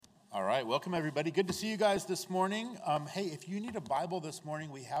right, welcome everybody. Good to see you guys this morning. Hey, if you need a Bible this morning,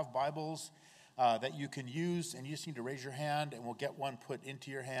 we have Bibles that you can use, and you just need to raise your hand, and we'll get one put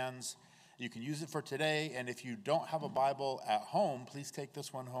into your hands. You can use it for today, and if you don't have a Bible at home, please take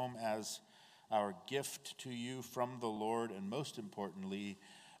this one home as our gift to you from the Lord, and most importantly,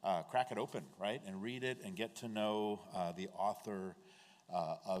 crack it open, right, and read it and get to know the author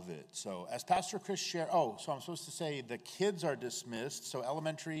of it. So as Pastor Chris shared, so I'm supposed to say the kids are dismissed.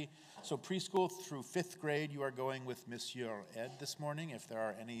 So preschool through 5th grade, you are going with Monsieur Ed this morning, if there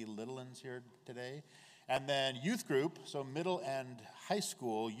are any little ones here today. And then youth group, so middle and high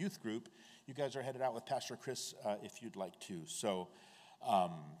school youth group, you guys are headed out with Pastor Chris if you'd like to. So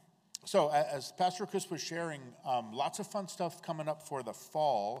as Pastor Chris was sharing, lots of fun stuff coming up for the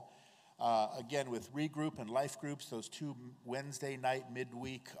fall. Again, with regroup and life groups, those 2 Wednesday night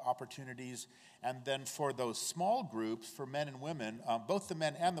midweek opportunities. And then for those small groups, for men and women, both the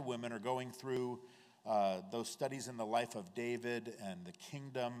men and the women are going through those studies in the life of David and the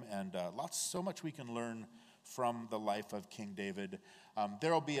kingdom, and so much we can learn from the life of King David.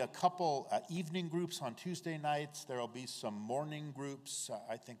 There will be a couple evening groups on Tuesday nights. There will be some morning groups,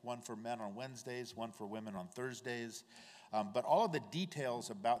 I think one for men on Wednesdays, one for women on Thursdays. But all of the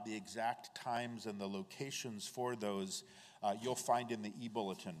details about the exact times and the locations for those, you'll find in the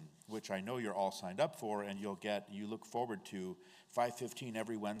e-bulletin, which I know you're all signed up for, and you look forward to 5:15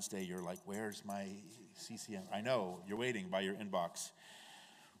 every Wednesday. You're like, where's my CCM? I know, you're waiting by your inbox,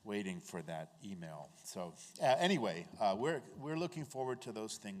 waiting for that email. So anyway, we're looking forward to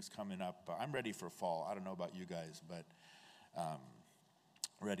those things coming up. I'm ready for fall. I don't know about you guys, but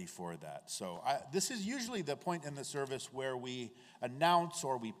ready for that. So this is usually the point in the service where we announce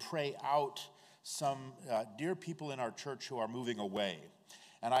or we pray out some dear people in our church who are moving away.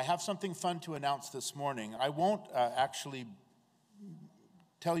 And I have something fun to announce this morning. I won't actually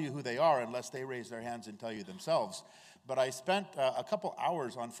tell you who they are unless they raise their hands and tell you themselves. But I spent a couple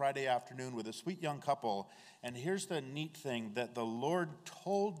hours on Friday afternoon with a sweet young couple, and here's the neat thing, that the Lord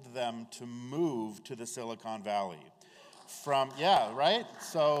told them to move to the Silicon Valley.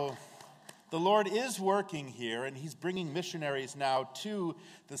 So the Lord is working here, and he's bringing missionaries now to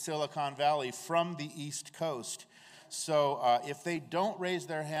the Silicon Valley from the East Coast. So if they don't raise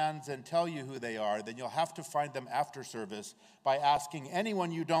their hands and tell you who they are, then you'll have to find them after service by asking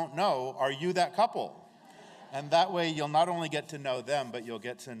anyone you don't know, are you that couple? And that way you'll not only get to know them, but you'll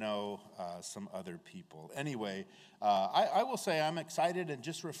get to know some other people. Anyway, I will say I'm excited and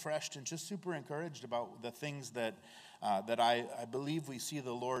just refreshed and just super encouraged about the things that I believe we see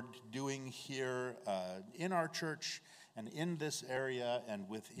the Lord doing here in our church and in this area and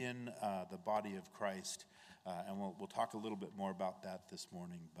within the body of Christ. And we'll talk a little bit more about that this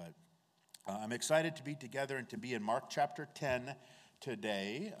morning. But I'm excited to be together and to be in Mark chapter 10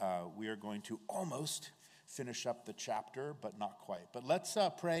 today. We are going to almost finish up the chapter, but not quite. But let's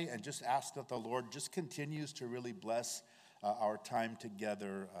pray and just ask that the Lord just continues to really bless our time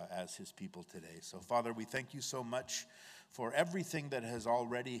together as his people today. So, Father, we thank you so much for everything that has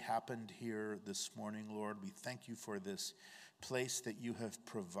already happened here this morning, Lord. We thank you for this place that you have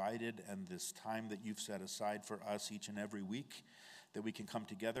provided and this time that you've set aside for us each and every week, that we can come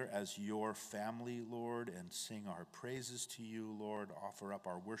together as your family, Lord, and sing our praises to you, Lord, offer up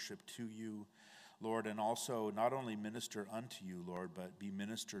our worship to you, Lord, and also not only minister unto you, Lord, but be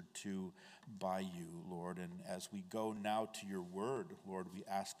ministered to by you, Lord. And as we go now to your word, Lord, we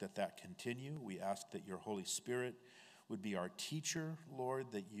ask that continue. We ask that your Holy Spirit would be our teacher, Lord,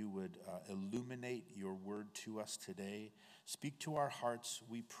 that you would illuminate your word to us today. Speak to our hearts,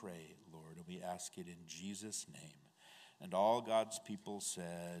 we pray, Lord, and we ask it in Jesus' name. And all God's people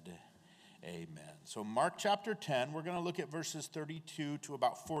said, amen. So Mark chapter 10, we're going to look at verses 32 to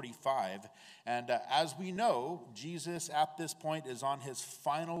about 45. And as we know, Jesus at this point is on his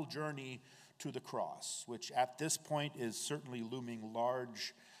final journey to the cross, which at this point is certainly looming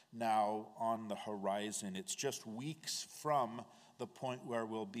large now on the horizon. It's just weeks from the point where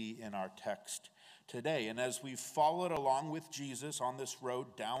we'll be in our text today. And as we've followed along with Jesus on this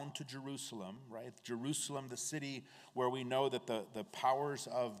road down to Jerusalem, right? Jerusalem, the city where we know that the powers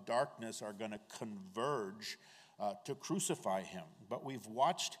of darkness are going to converge to crucify him. But we've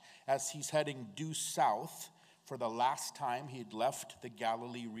watched as he's heading due south. For the last time he'd left the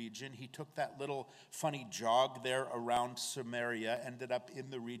Galilee region, he took that little funny jog there around Samaria, ended up in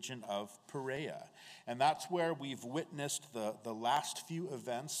the region of Perea. And that's where we've witnessed the last few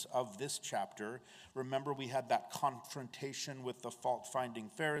events of this chapter. Remember, we had that confrontation with the fault-finding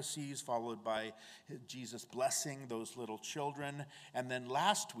Pharisees, followed by Jesus blessing those little children. And then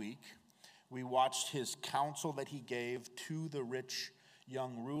last week, we watched his counsel that he gave to the rich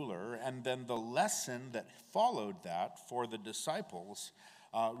young ruler. And then the lesson that followed that for the disciples,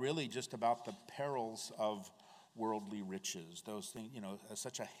 really just about the perils of worldly riches, those things, as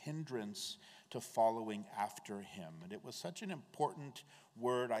such a hindrance to following after him. And it was such an important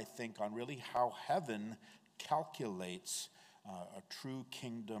word, I think, on really how heaven calculates a true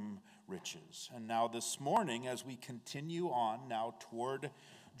kingdom riches. And now this morning, as we continue on now toward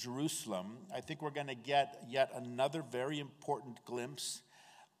Jerusalem, I think we're going to get yet another very important glimpse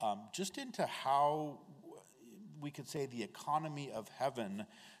just into how we could say the economy of heaven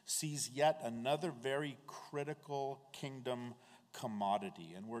sees yet another very critical kingdom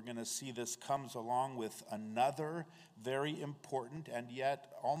commodity. And we're going to see this comes along with another very important and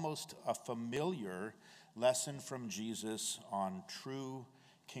yet almost a familiar lesson from Jesus on true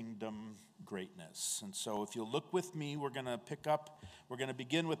kingdom greatness. And so if you'll look with me, we're going to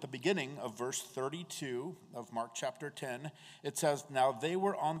begin with the beginning of verse 32 of Mark chapter 10. It says, "Now they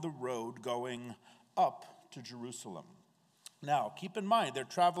were on the road going up to Jerusalem." Now, keep in mind, they're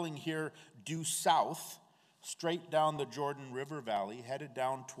traveling here due south, straight down the Jordan River Valley, headed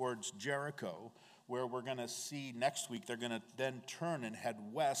down towards Jericho, where we're going to see next week they're going to then turn and head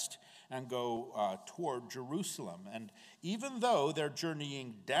west and go toward Jerusalem. And even though they're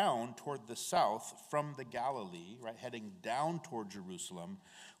journeying down toward the south from the Galilee, right, heading down toward Jerusalem,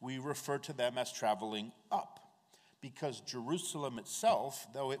 we refer to them as traveling up. Because Jerusalem itself,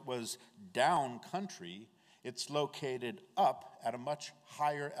 though it was down country, it's located up at a much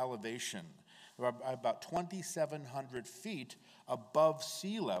higher elevation, about 2,700 feet above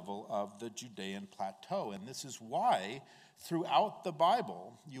sea level of the Judean plateau. And this is why throughout the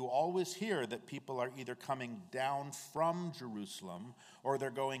Bible, you always hear that people are either coming down from Jerusalem or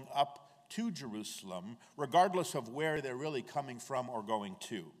they're going up to Jerusalem, regardless of where they're really coming from or going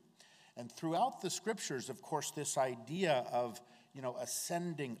to. And throughout the scriptures, of course, this idea of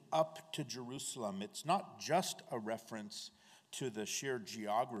ascending up to Jerusalem, it's not just a reference to the sheer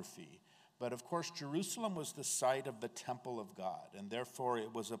geography, but of course, Jerusalem was the site of the temple of God, and therefore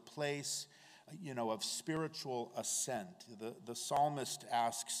it was a place, of spiritual ascent. The psalmist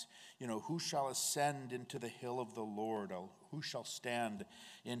asks, who shall ascend into the hill of the Lord? Or who shall stand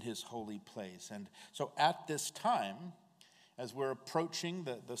in his holy place? And so at this time, as we're approaching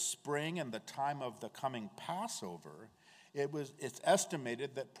the spring and the time of the coming Passover, it's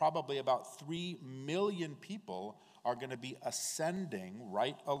estimated that probably about 3 million people are going to be ascending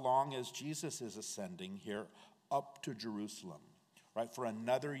right along as Jesus is ascending here up to Jerusalem, right, for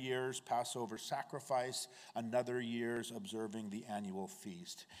another year's Passover sacrifice, another year's observing the annual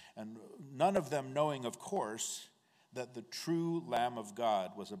feast. And none of them knowing, of course, that the true Lamb of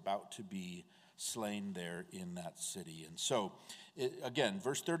God was about to be slain there in that city. And so, again,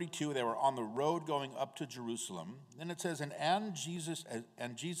 verse 32, they were on the road going up to Jerusalem. Then it says, and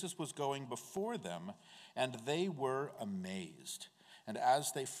Jesus was going before them, and they were amazed. And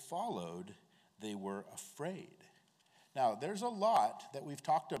as they followed, they were afraid. Now, there's a lot that we've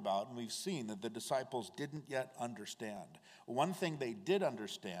talked about and we've seen that the disciples didn't yet understand. One thing they did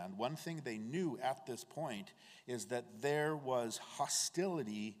understand, one thing they knew at this point, is that there was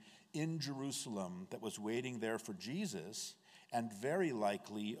hostility in Jerusalem that was waiting there for Jesus and very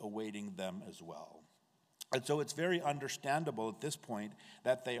likely awaiting them as well. And so it's very understandable at this point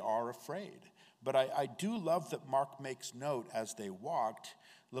that they are afraid. But I do love that Mark makes note as they walked,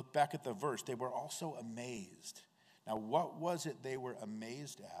 look back at the verse, they were also amazed. Now, what was it they were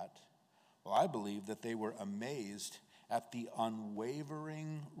amazed at? Well, I believe that they were amazed at the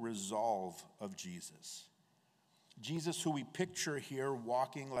unwavering resolve of Jesus. Jesus, who we picture here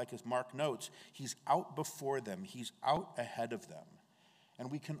walking, like as Mark notes, he's out before them. He's out ahead of them.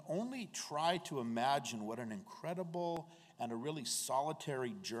 And we can only try to imagine what an incredible and a really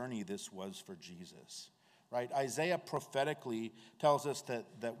solitary journey this was for Jesus, right? Isaiah prophetically tells us that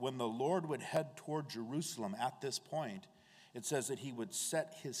when the Lord would head toward Jerusalem at this point, it says that he would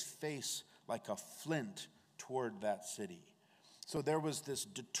set his face like a flint toward that city. So there was this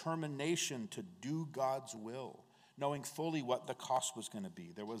determination to do God's will, knowing fully what the cost was going to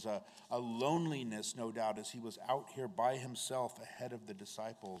be. There was a loneliness, no doubt, as he was out here by himself ahead of the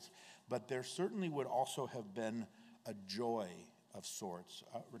disciples. But there certainly would also have been a joy of sorts,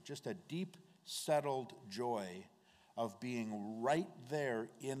 just a deep, settled joy of being right there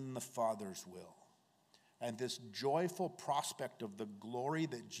in the Father's will. And this joyful prospect of the glory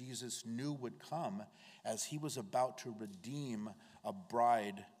that Jesus knew would come as he was about to redeem a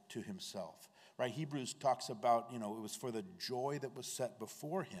bride to himself. Right, Hebrews talks about, it was for the joy that was set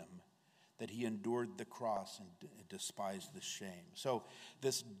before him that he endured the cross and despised the shame. So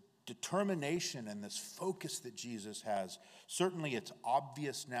this determination and this focus that Jesus has, certainly it's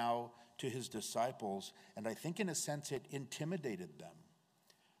obvious now to his disciples, and I think in a sense it intimidated them.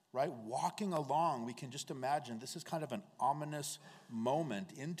 Right? Walking along, we can just imagine this is kind of an ominous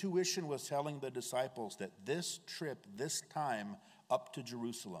moment. Intuition was telling the disciples that this trip, this time up to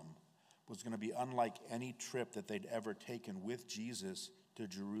Jerusalem, was going to be unlike any trip that they'd ever taken with Jesus to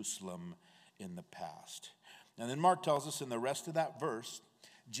Jerusalem in the past. And then Mark tells us in the rest of that verse,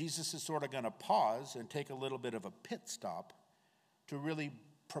 Jesus is sort of going to pause and take a little bit of a pit stop to really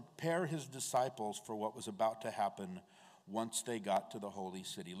prepare his disciples for what was about to happen once they got to the holy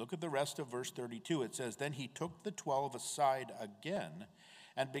city. Look at the rest of verse 32. It says, "Then he took the 12 aside again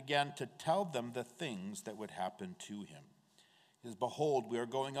and began to tell them the things that would happen to him. He says, 'Behold, we are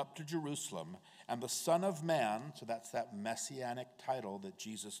going up to Jerusalem, and the Son of Man,'" so that's that messianic title that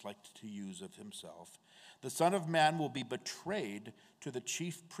Jesus liked to use of himself, "the Son of Man will be betrayed to the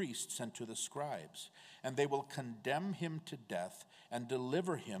chief priests and to the scribes, and they will condemn him to death and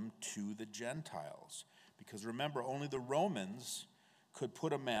deliver him to the Gentiles." Because remember, only the Romans could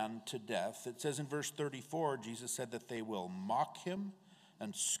put a man to death. It says in verse 34, Jesus said that they will mock him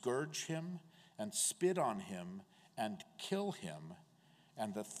and scourge him and spit on him and kill him,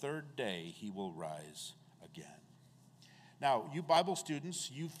 and the third day he will rise again. Now, you Bible students,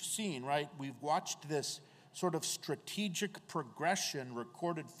 you've seen, right? We've watched this sort of strategic progression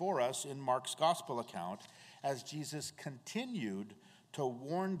recorded for us in Mark's gospel account as Jesus continued to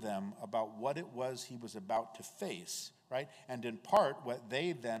warn them about what it was he was about to face, right? And in part, what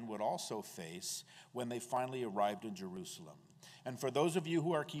they then would also face when they finally arrived in Jerusalem. And for those of you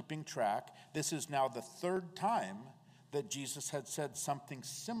who are keeping track, this is now the third time that Jesus had said something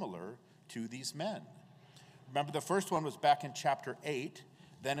similar to these men. Remember, the first one was back in chapter 8,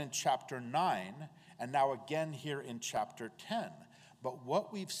 then in chapter 9, and now again here in chapter 10. But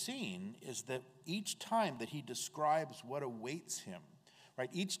what we've seen is that each time that he describes what awaits him, right,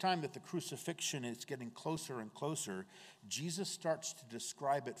 each time that the crucifixion is getting closer and closer, Jesus starts to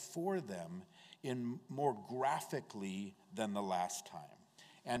describe it for them in more graphically than the last time.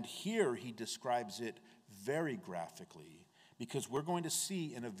 And here he describes it very graphically, because we're going to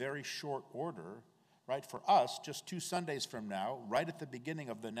see in a very short order, right, for us, just 2 Sundays from now, right at the beginning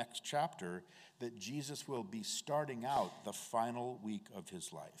of the next chapter, that Jesus will be starting out the final week of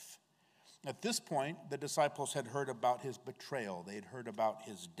his life. At this point, the disciples had heard about his betrayal. They'd heard about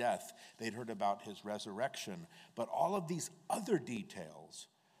his death. They'd heard about his resurrection. But all of these other details,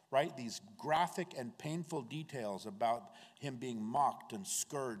 right, these graphic and painful details about him being mocked and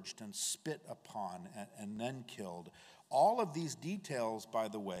scourged and spit upon and then killed, all of these details, by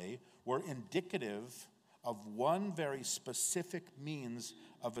the way, were indicative of one very specific means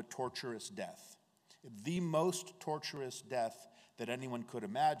of a torturous death, the most torturous death that anyone could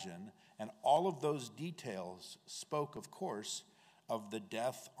imagine. And all of those details spoke, of course, of the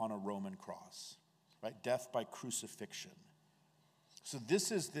death on a Roman cross, right? Death by crucifixion. So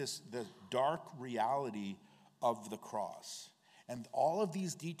this is the dark reality of the cross. And all of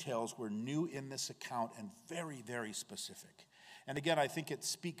these details were new in this account and very, very specific. And again, I think it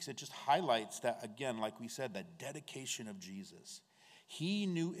just highlights that, again, like we said, that dedication of Jesus. He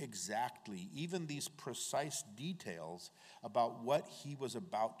knew exactly, even these precise details about what he was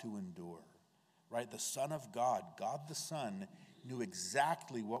about to endure, right? The Son of God, God the Son, knew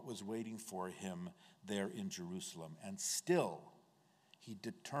exactly what was waiting for him there in Jerusalem. And still, he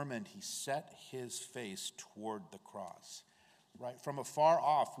set his face toward the cross, right? From afar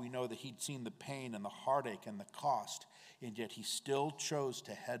off, we know that he'd seen the pain and the heartache and the cost, and yet he still chose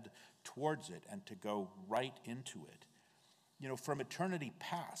to head towards it and to go right into it. You know, from eternity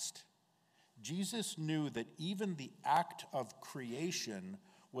past, Jesus knew that even the act of creation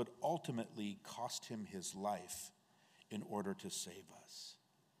would ultimately cost him his life in order to save us.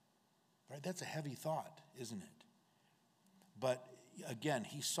 Right? That's a heavy thought, isn't it? But again,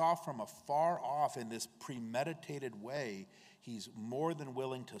 he saw from afar off in this premeditated way, he's more than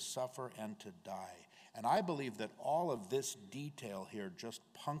willing to suffer and to die. And I believe that all of this detail here just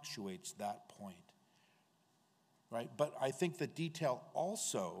punctuates that point. Right? But I think the detail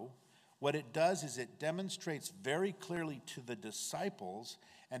also, what it does is it demonstrates very clearly to the disciples,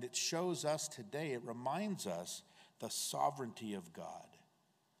 and it shows us today, it reminds us the sovereignty of God.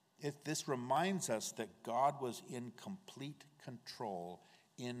 This reminds us that God was in complete control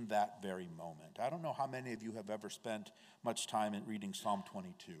in that very moment. I don't know how many of you have ever spent much time in reading Psalm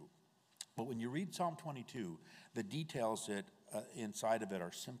 22, but when you read Psalm 22, the details inside of it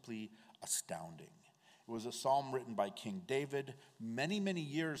are simply astounding. It was a psalm written by King David many, many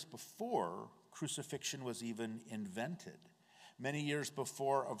years before crucifixion was even invented. many years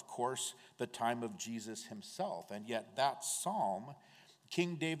before, of course, the time of Jesus himself. And yet that psalm,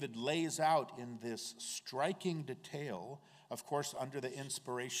 King David lays out in this striking detail, of course, under the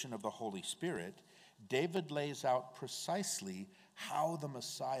inspiration of the Holy Spirit. David lays out precisely how the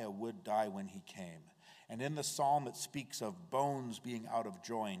Messiah would die when he came. And in the psalm, it speaks of bones being out of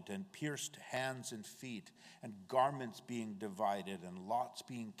joint and pierced hands and feet and garments being divided and lots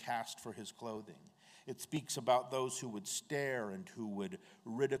being cast for his clothing. It speaks about those who would stare and who would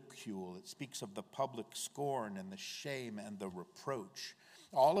ridicule. It speaks of the public scorn and the shame and the reproach.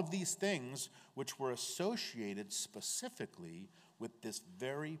 All of these things which were associated specifically with this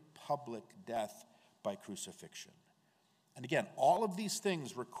very public death by crucifixion. And again, all of these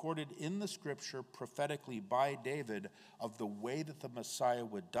things recorded in the scripture prophetically by David of the way that the Messiah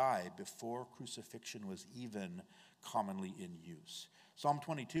would die before crucifixion was even commonly in use. Psalm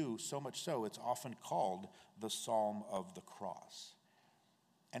 22, so much so, it's often called the Psalm of the Cross.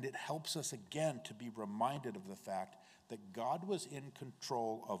 And it helps us again to be reminded of the fact that God was in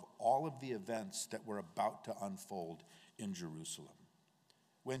control of all of the events that were about to unfold in Jerusalem.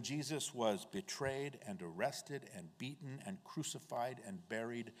 When Jesus was betrayed and arrested and beaten and crucified and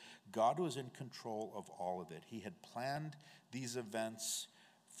buried, God was in control of all of it. He had planned these events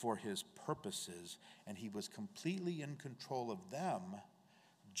for his purposes, and he was completely in control of them,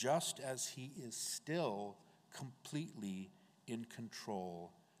 just as he is still completely in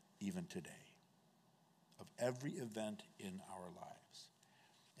control even today of every event in our lives.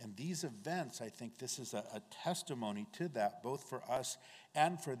 And these events, I think this is a testimony to that, both for us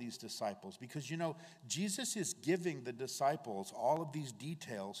and for these disciples. Because, Jesus is giving the disciples all of these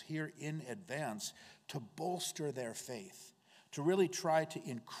details here in advance to bolster their faith, to really try to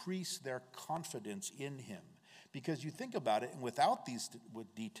increase their confidence in him. Because you think about it, and without these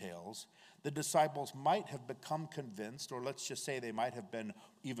details, the disciples might have become convinced, or let's just say they might have been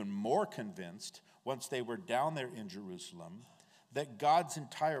even more convinced once they were down there in Jerusalem, that God's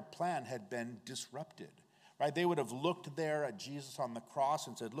entire plan had been disrupted, right? They would have looked there at Jesus on the cross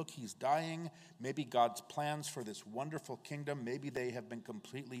and said, look, he's dying. Maybe God's plans for this wonderful kingdom, maybe they have been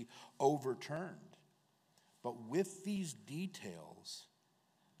completely overturned. But with these details,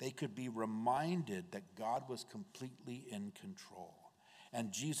 they could be reminded that God was completely in control.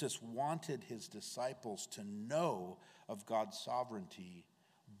 And Jesus wanted his disciples to know of God's sovereignty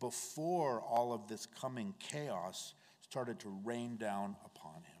before all of this coming chaos started to rain down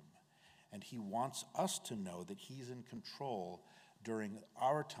upon him. And he wants us to know that he's in control during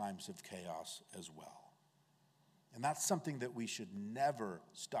our times of chaos as well. And that's something that we should never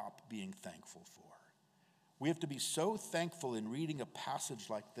stop being thankful for. We have to be so thankful in reading a passage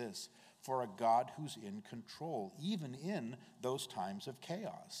like this for a God who's in control, even in those times of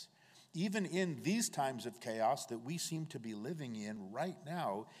chaos. Even in these times of chaos that we seem to be living in right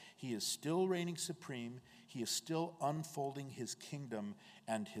now, he is still reigning supreme. He is still unfolding his kingdom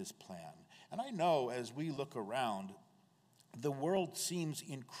and his plan. And I know as we look around, the world seems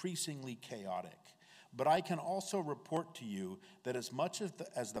increasingly chaotic. But I can also report to you that as much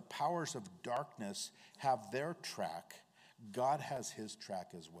as the powers of darkness have their track, God has his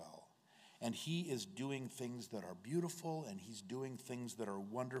track as well. And he is doing things that are beautiful, and he's doing things that are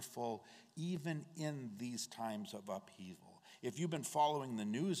wonderful, even in these times of upheaval. If you've been following the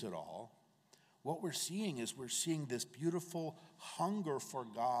news at all, what we're seeing is this beautiful hunger for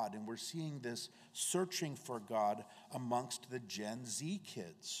God, and we're seeing this searching for God amongst the Gen Z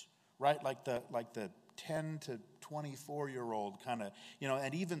kids, right? Like the 10 to 24-year-old kind of,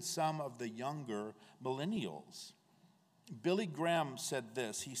 and even some of the younger millennials. Billy Graham said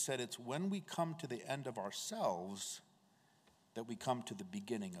this. He said, it's when we come to the end of ourselves that we come to the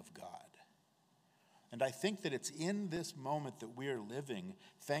beginning of God. And I think that it's in this moment that we are living,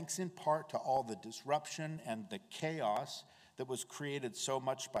 thanks in part to all the disruption and the chaos that was created so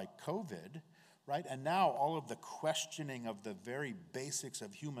much by COVID, right? And now all of the questioning of the very basics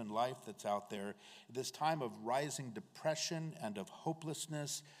of human life that's out there, this time of rising depression and of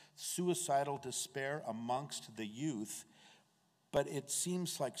hopelessness, suicidal despair amongst the youth. But it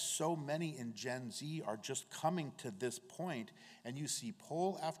seems like so many in Gen Z are just coming to this point, and you see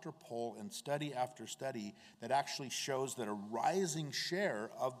poll after poll and study after study that actually shows that a rising share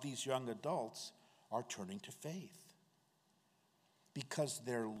of these young adults are turning to faith because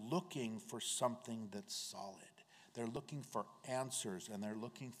they're looking for something that's solid. They're looking for answers, and they're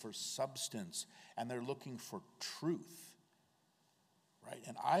looking for substance, and they're looking for truth. Right?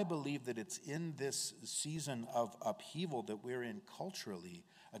 And I believe that it's in this season of upheaval that we're in culturally.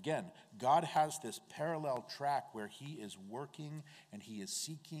 Again, God has this parallel track where he is working and he is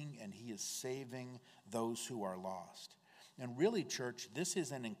seeking and he is saving those who are lost. And really, church, this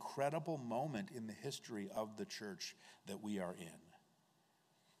is an incredible moment in the history of the church that we are in.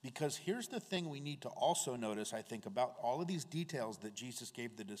 Because here's the thing we need to also notice, I think, about all of these details that Jesus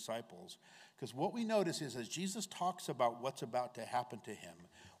gave the disciples. Because what we notice is as Jesus talks about what's about to happen to him,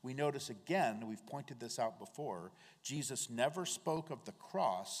 we notice again, we've pointed this out before, Jesus never spoke of the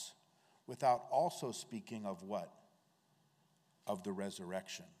cross without also speaking of what? Of the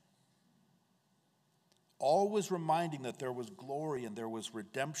resurrection. Always reminding that there was glory and there was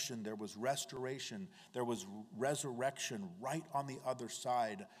redemption, there was restoration, there was resurrection right on the other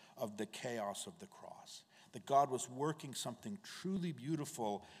side of the chaos of the cross. That God was working something truly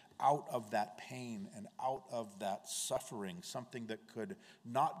beautiful out of that pain and out of that suffering, something that could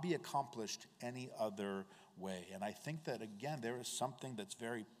not be accomplished any other way. And I think that, again, there is something that's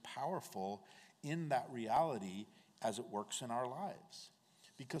very powerful in that reality as it works in our lives.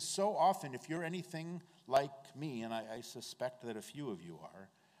 Because so often, if you're anything like me, and I suspect that a few of you are,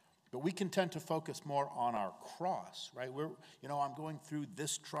 but we can tend to focus more on our cross, right? I'm going through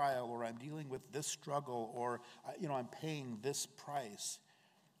this trial, or I'm dealing with this struggle, or, I'm paying this price.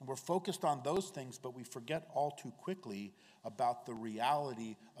 And we're focused on those things, but we forget all too quickly about the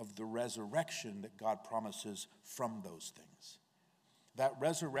reality of the resurrection that God promises from those things. That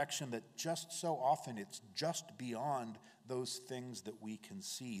resurrection that just so often it's just beyond those things that we can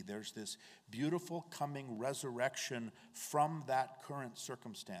see. There's this beautiful coming resurrection from that current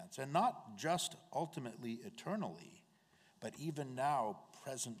circumstance. And not just ultimately eternally, but even now,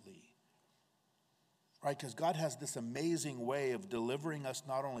 presently. Right? Because God has this amazing way of delivering us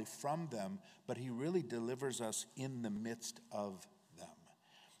not only from them, but he really delivers us in the midst of them.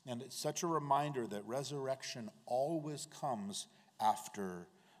 And it's such a reminder that resurrection always comes after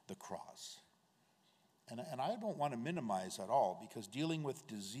the cross. And I don't want to minimize at all, because dealing with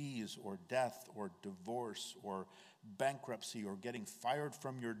disease or death or divorce or bankruptcy or getting fired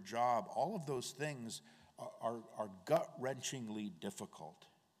from your job, all of those things are gut-wrenchingly difficult.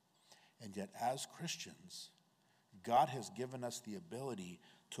 And yet, as Christians, God has given us the ability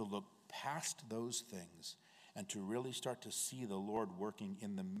to look past those things and to really start to see the Lord working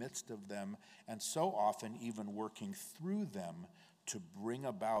in the midst of them, and so often even working through them to bring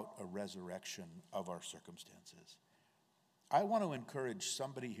about a resurrection of our circumstances. I want to encourage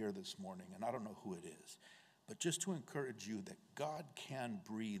somebody here this morning, and I don't know who it is, but just to encourage you that God can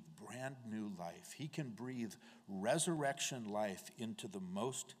breathe brand new life. He can breathe resurrection life into the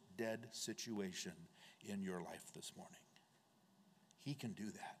most dead situation in your life this morning. He can do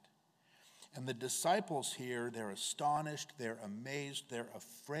that. And the disciples here, they're astonished, they're amazed, they're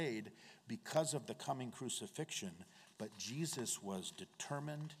afraid because of the coming crucifixion. But Jesus was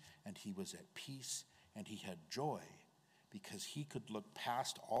determined, and he was at peace, and he had joy because he could look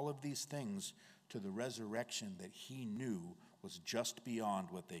past all of these things to the resurrection that he knew was just beyond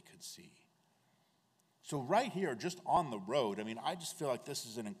what they could see. So right here, just on the road, I just feel like this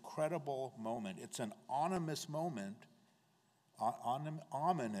is an incredible moment. It's an ominous moment.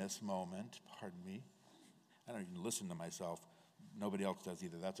 Ominous moment, pardon me. I don't even listen to myself. Nobody else does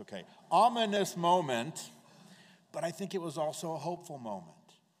either. That's okay. Ominous moment, but I think it was also a hopeful moment,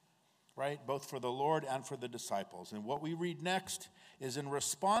 right? Both for the Lord and for the disciples. And what we read next is in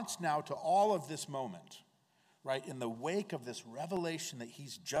response now to all of this moment, right? In the wake of this revelation that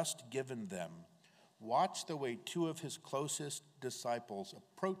he's just given them, watch the way two of his closest disciples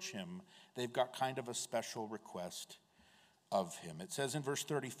approach him. They've got kind of a special request of him. It says in verse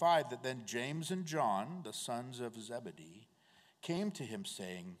 35 that then James and John, the sons of Zebedee, came to him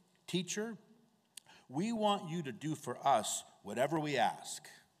saying, "Teacher, we want you to do for us whatever we ask."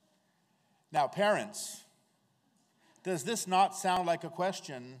 Now, parents, does this not sound like a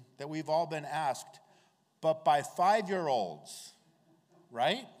question that we've all been asked, but by 5-year-olds,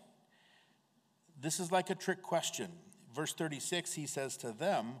 right? This is like a trick question. Verse 36, he says to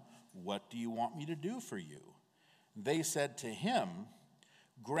them, "What do you want me to do for you?" They said to him,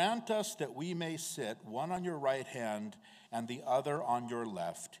 "Grant us that we may sit, one on your right hand and the other on your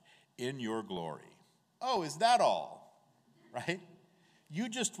left, in your glory." Oh, is that all? Right? You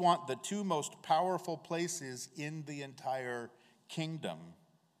just want the two most powerful places in the entire kingdom,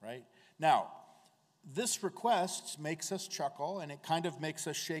 right? Now, this request makes us chuckle, and it kind of makes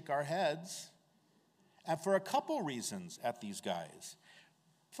us shake our heads, and for a couple reasons at these guys.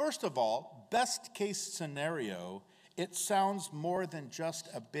 First of all, best case scenario, it sounds more than just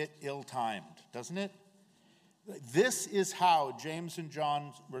a bit ill-timed, doesn't it? This is how James and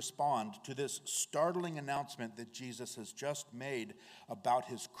John respond to this startling announcement that Jesus has just made about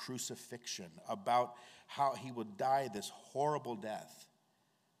his crucifixion, about how he would die this horrible death.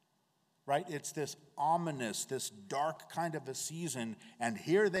 right? It's this ominous, this dark kind of a season, and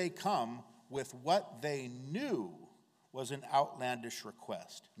here they come with what they knew was an outlandish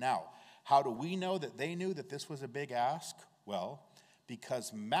request. Now, how do we know that they knew that this was a big ask? Well,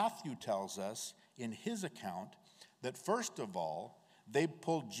 because Matthew tells us in his account that first of all, they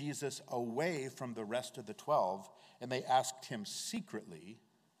pulled Jesus away from the rest of the 12, and they asked him secretly.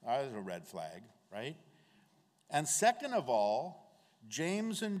 That was a red flag, right? And second of all,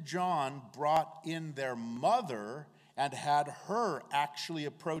 James and John brought in their mother and had her actually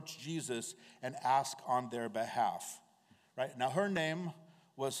approach Jesus and ask on their behalf, right? Now, her name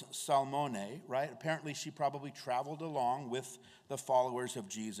was Salmone, right? Apparently, she probably traveled along with the followers of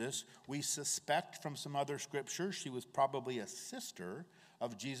Jesus. We suspect from some other scriptures she was probably a sister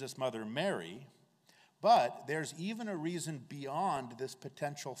of Jesus' mother Mary. But there's even a reason beyond this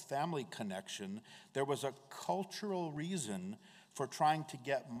potential family connection. There was a cultural reason for trying to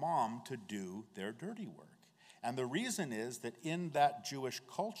get mom to do their dirty work. And the reason is that in that Jewish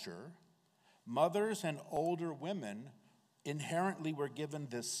culture, mothers and older women inherently were given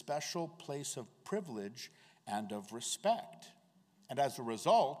this special place of privilege and of respect. And as a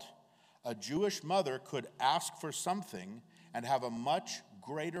result, a Jewish mother could ask for something and have a much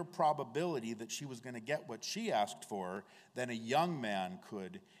greater probability that she was going to get what she asked for than a young man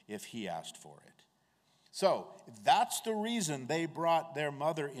could if he asked for it. So, if that's the reason they brought their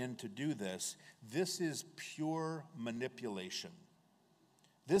mother in to do this, this is pure manipulation.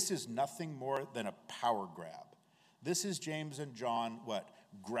 This is nothing more than a power grab. This is James and John,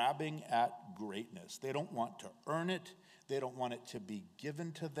 grabbing at greatness. They don't want to earn it. They don't want it to be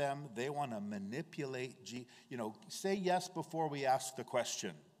given to them. They want to manipulate, say yes before we ask the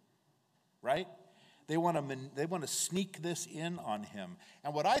question, right? They want to sneak this in on him.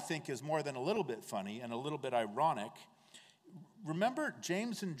 And what I think is more than a little bit funny and a little bit ironic, remember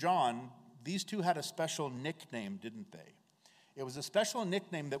James and John, these two had a special nickname, didn't they? It was a special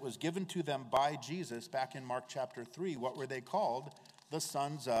nickname that was given to them by Jesus back in Mark chapter 3. What were they called? The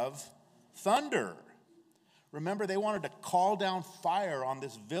sons of thunder. Remember, they wanted to call down fire on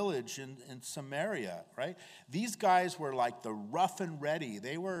this village in Samaria, right? These guys were like the rough and ready.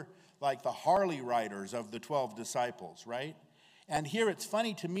 They were like the Harley riders of the 12 disciples, right? And here it's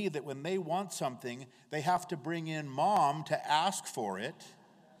funny to me that when they want something, they have to bring in mom to ask for it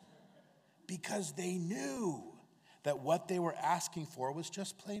because they knew that what they were asking for was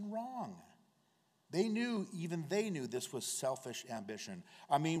just plain wrong. Even they knew this was selfish ambition.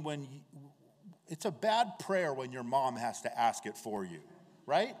 I mean, it's a bad prayer when your mom has to ask it for you,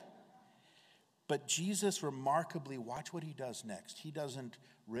 right? But Jesus remarkably, watch what he does next. He doesn't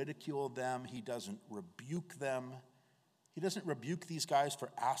ridicule them. He doesn't rebuke them. He doesn't rebuke these guys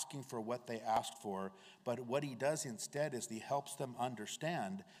for asking for what they asked for. But what he does instead is he helps them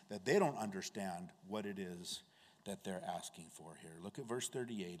understand that they don't understand what it is that they're asking for here. Look at verse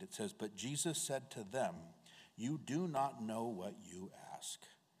 38. It says, "But Jesus said to them, 'You do not know what you ask.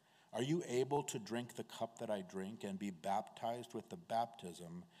 Are you able to drink the cup that I drink and be baptized with the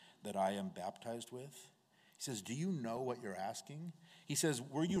baptism that I am baptized with?' He says, do you know what you're asking? He says,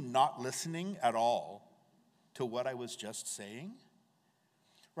 were you not listening at all to what I was just saying?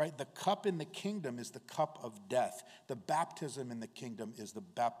 Right? The cup in the kingdom is the cup of death. The baptism in the kingdom is the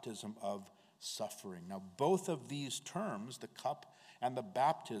baptism of suffering. Now, both of these terms, the cup and the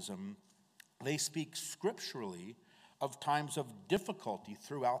baptism, they speak scripturally of times of difficulty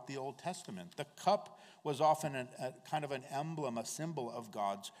throughout the Old Testament. The cup was often a kind of an emblem, a symbol of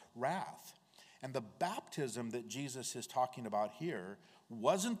God's wrath. And the baptism that Jesus is talking about here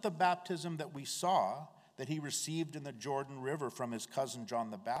wasn't the baptism that we saw that he received in the Jordan River from his cousin John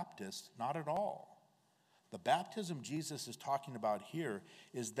the Baptist. Not at all. The baptism Jesus is talking about here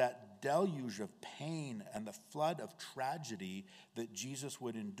is that deluge of pain and the flood of tragedy that Jesus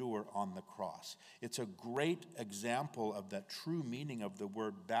would endure on the cross. It's a great example of that true meaning of the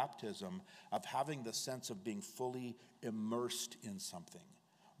word baptism, of having the sense of being fully immersed in something,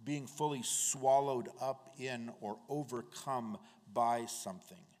 being fully swallowed up in or overcome by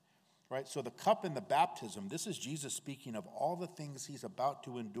something. Right? So the cup and the baptism, this is Jesus speaking of all the things he's about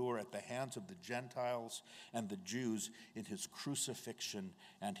to endure at the hands of the Gentiles and the Jews in his crucifixion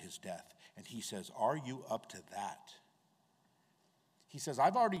and his death. And he says, are you up to that? He says,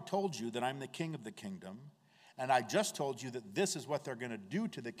 I've already told you that I'm the king of the kingdom, and I just told you that this is what they're going to do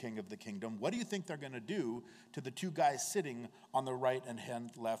to the king of the kingdom. What do you think they're going to do to the two guys sitting on the right and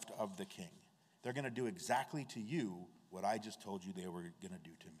left of the king? They're going to do exactly to you what I just told you they were going to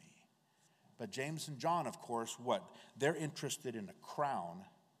do to me. But James and John, of course, what? They're interested in a crown.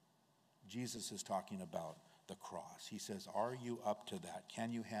 Jesus is talking about the cross. He says, are you up to that?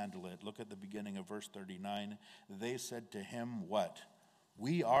 Can you handle it? Look at the beginning of verse 39. They said to him, what?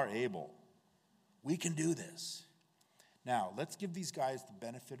 We are able. We can do this. Now, let's give these guys the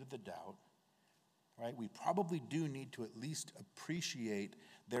benefit of the doubt, right? We probably do need to at least appreciate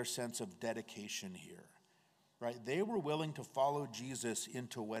their sense of dedication here, right? They were willing to follow Jesus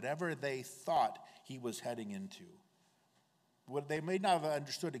into whatever they thought he was heading into. They may not have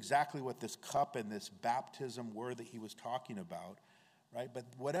understood exactly what this cup and this baptism were that he was talking about, right? But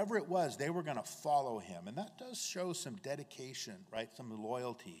whatever it was, they were going to follow him. And that does show some dedication, right? Some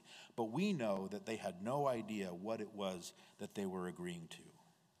loyalty. But we know that they had no idea what it was that they were agreeing to.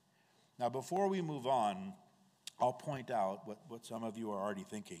 Now, before we move on, I'll point out what some of you are already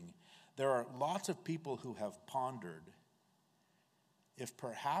thinking. There are lots of people who have pondered if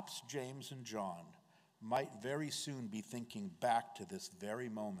perhaps James and John might very soon be thinking back to this very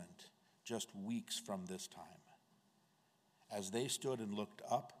moment, just weeks from this time, as they stood and looked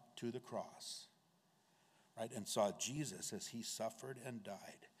up to the cross, right, and saw Jesus as he suffered and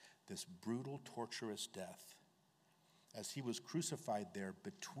died, this brutal, torturous death, as he was crucified there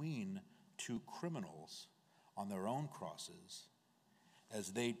between two criminals on their own crosses,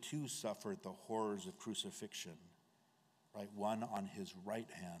 as they too suffered the horrors of crucifixion, right, one on his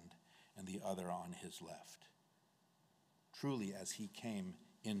right hand and the other on his left, truly as he came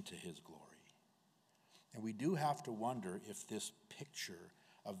into his glory. And we do have to wonder if this picture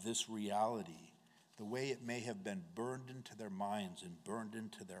of this reality, the way it may have been burned into their minds and burned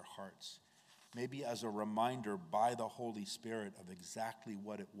into their hearts, maybe as a reminder by the Holy Spirit of exactly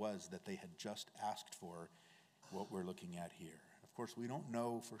what it was that they had just asked for, what we're looking at here. Of course, we don't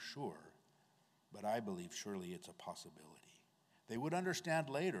know for sure, but I believe surely it's a possibility. They would understand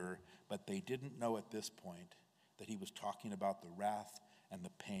later, but they didn't know at this point that he was talking about the wrath and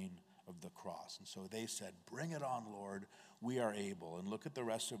the pain of the cross. And so they said, bring it on, Lord, we are able. And look at the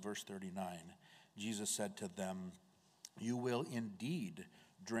rest of verse 39. Jesus said to them, you will indeed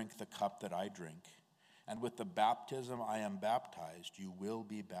drink the cup that I drink, and with the baptism I am baptized, you will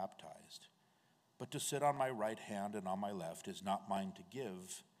be baptized. But to sit on my right hand and on my left is not mine to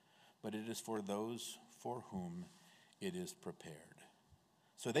give, but it is for those for whom it is prepared.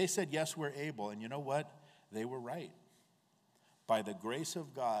 So they said, yes, we're able. And you know what? They were right. By the grace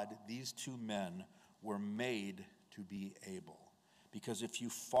of God, these two men were made to be able. Because if you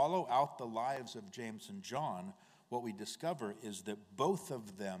follow out the lives of James and John, what we discover is that both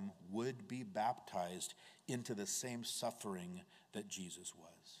of them would be baptized into the same suffering that Jesus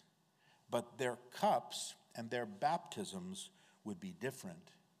was. But their cups and their baptisms would be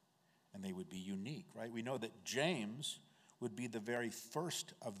different, and they would be unique, right? We know that James would be the very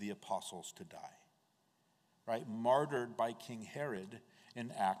first of the apostles to die, right? Martyred by King Herod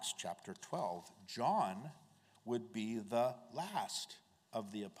in Acts chapter 12. John would be the last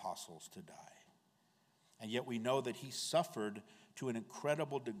of the apostles to die. And yet we know that he suffered to an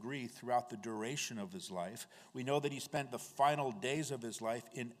incredible degree throughout the duration of his life. We know that he spent the final days of his life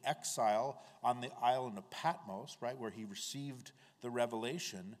in exile on the island of Patmos, right, where he received the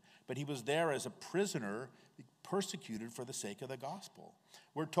revelation. But he was there as a prisoner, persecuted for the sake of the gospel.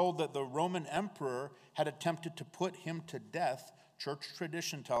 We're told that the Roman emperor had attempted to put him to death. Church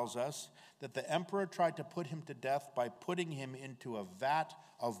tradition tells us that the emperor tried to put him to death by putting him into a vat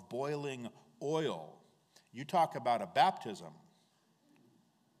of boiling oil. You talk about a baptism,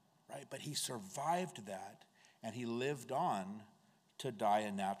 right? But he survived that, and he lived on to die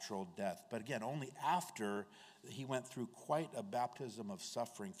a natural death. But again, only after he went through quite a baptism of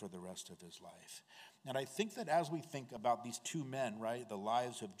suffering for the rest of his life. And I think that as we think about these two men, right, the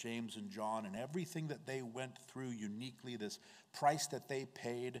lives of James and John and everything that they went through uniquely, this price that they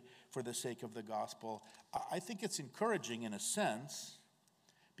paid for the sake of the gospel, I think it's encouraging in a sense,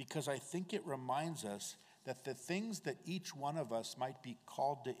 because I think it reminds us that the things that each one of us might be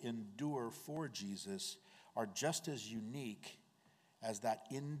called to endure for Jesus are just as unique as that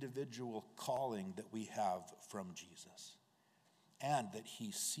individual calling that we have from Jesus. And that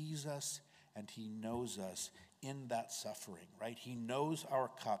he sees us and he knows us in that suffering, right? He knows our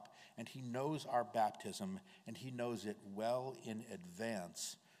cup and he knows our baptism and he knows it well in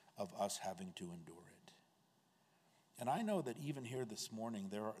advance of us having to endure it. And I know that even here this morning,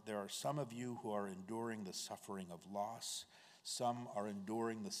 there are some of you who are enduring the suffering of loss. Some are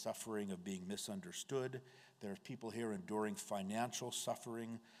enduring the suffering of being misunderstood. There are people here enduring financial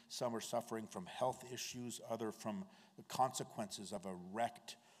suffering. Some are suffering from health issues, other from the consequences of a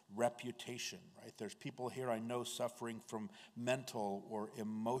wrecked reputation, right? There's people here I know suffering from mental or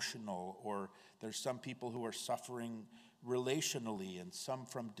emotional, or there's some people who are suffering relationally and some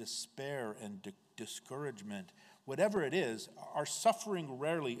from despair and discouragement. Whatever it is, our suffering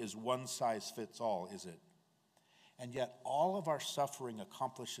rarely is one size fits all, is it? And yet all of our suffering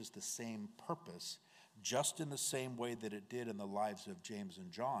accomplishes the same purpose, just in the same way that it did in the lives of James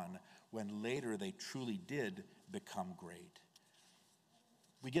and John, when later they truly did become great.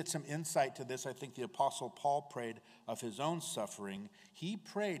 We get some insight to this. I think the Apostle Paul prayed of his own suffering. He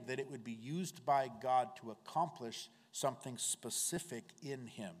prayed that it would be used by God to accomplish something specific in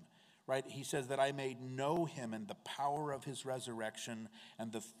him. Right? He says that I may know him and the power of his resurrection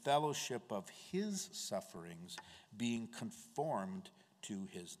and the fellowship of his sufferings, being conformed to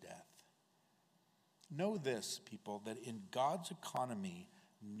his death. Know this, people, that in God's economy,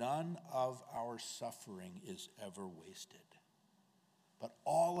 none of our suffering is ever wasted. But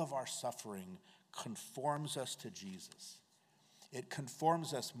all of our suffering conforms us to Jesus. It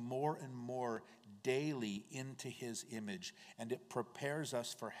conforms us more and more daily into his image, and it prepares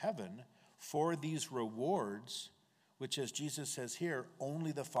us for heaven for these rewards, which, as Jesus says here,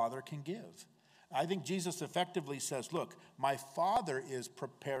 only the Father can give. I think Jesus effectively says, look, my Father is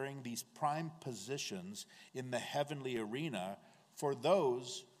preparing these prime positions in the heavenly arena for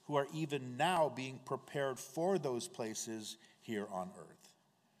those who are even now being prepared for those places here on earth.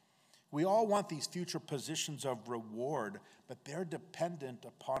 We all want these future positions of reward, but they're dependent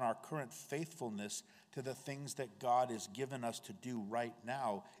upon our current faithfulness to the things that God has given us to do right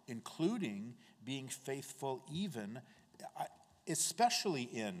now, including being faithful even, especially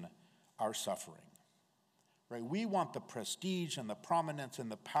in our suffering. Right? We want the prestige and the prominence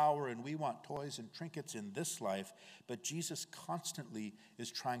and the power, and we want toys and trinkets in this life, but Jesus constantly is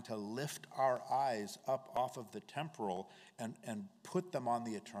trying to lift our eyes up off of the temporal and put them on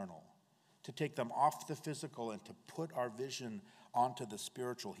the eternal, to take them off the physical and to put our vision onto the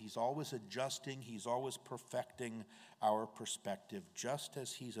spiritual. He's always adjusting, he's always perfecting our perspective, just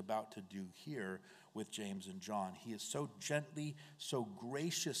as he's about to do here with James and John. He is so gently, so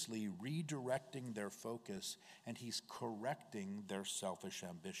graciously redirecting their focus, and he's correcting their selfish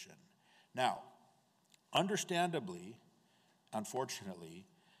ambition. Now, understandably, unfortunately,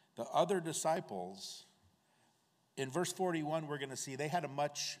 the other disciples, in verse 41, we're going to see they had a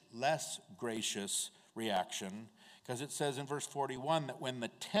much less gracious reaction, because it says in verse 41 that when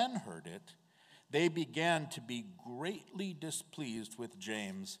the 10 heard it, they began to be greatly displeased with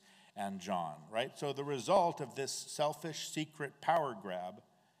James and John, right? So the result of this selfish, secret power grab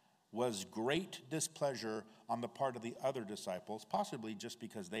was great displeasure on the part of the other disciples, possibly just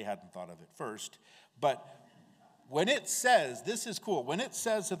because they hadn't thought of it first. But when it says, this is cool, when it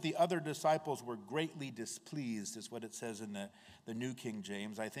says that the other disciples were greatly displeased, is what it says in the New King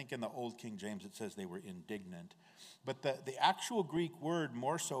James. I think in the Old King James it says they were indignant. But the actual Greek word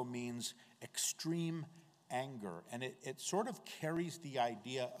more so means extreme anger, and it sort of carries the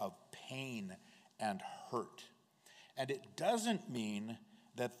idea of pain and hurt. And it doesn't mean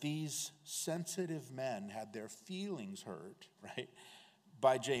that these sensitive men had their feelings hurt, right,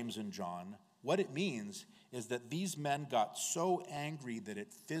 by James and John. What it means is that these men got so angry that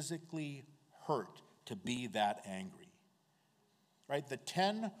it physically hurt to be that angry, right? The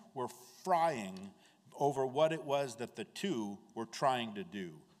 10 were frying over what it was that the 2 were trying to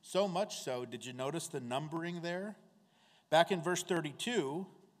do. So much so, did you notice the numbering there? Back in verse 32,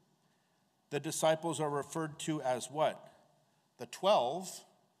 the disciples are referred to as what? The 12.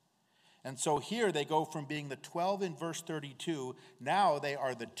 And so here they go from being the 12 in verse 32, now they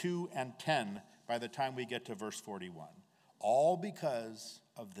are the 2 and 10 by the time we get to verse 41. All because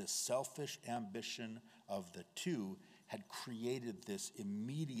of this selfish ambition of the 2 had created this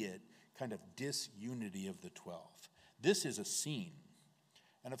immediate kind of disunity of the 12. This is a scene.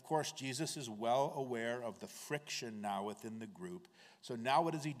 And of course, Jesus is well aware of the friction now within the group. So now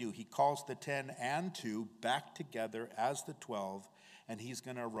what does he do? He calls the 10 and 2 back together as the 12, and he's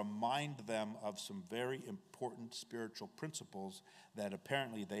going to remind them of some very important spiritual principles that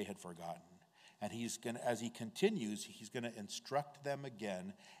apparently they had forgotten. And he's going to, as he continues, he's going to instruct them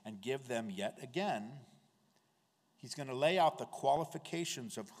again and give them yet again. He's going to lay out the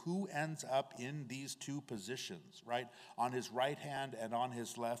qualifications of who ends up in these 2 positions, right? On his right hand and on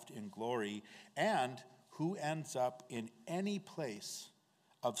his left in glory, and who ends up in any place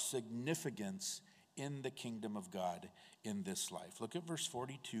of significance in the kingdom of God in this life. Look at verse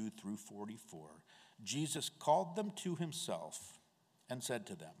 42 through 44. Jesus called them to himself and said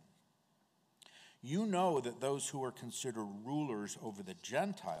to them, "You know that those who are considered rulers over the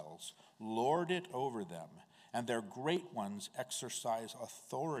Gentiles lord it over them, and their great ones exercise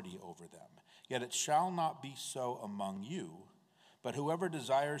authority over them. Yet it shall not be so among you, but whoever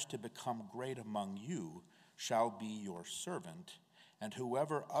desires to become great among you shall be your servant, and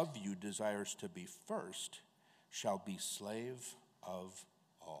whoever of you desires to be first shall be slave of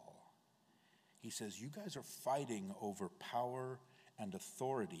all. He says, you guys are fighting over power and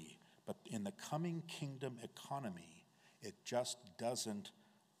authority, but in the coming kingdom economy, it just doesn't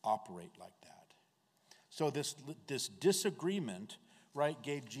operate like that. So this disagreement, right,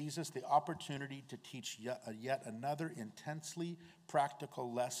 gave Jesus the opportunity to teach yet another intensely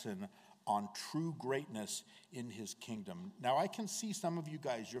practical lesson on true greatness in his kingdom. Now, I can see some of you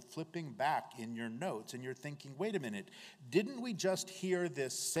guys, you're flipping back in your notes and you're thinking, wait a minute, didn't we just hear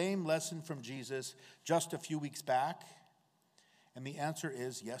this same lesson from Jesus just a few weeks back? And the answer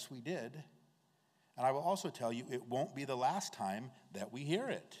is, yes, we did. And I will also tell you, it won't be the last time that we hear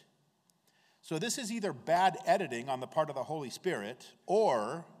it. So this is either bad editing on the part of the Holy Spirit,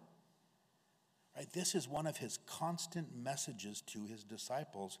 or right, this is one of his constant messages to his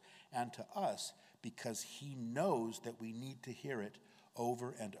disciples and to us, because he knows that we need to hear it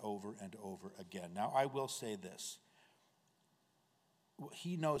over and over and over again. Now, I will say this.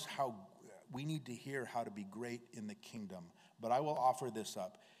 He knows how we need to hear how to be great in the kingdom, but I will offer this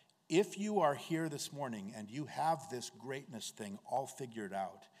up. If you are here this morning and you have this greatness thing all figured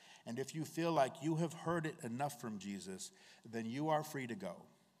out, and if you feel like you have heard it enough from Jesus, then you are free to go.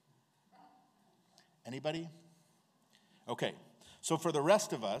 Anybody? Okay, so for the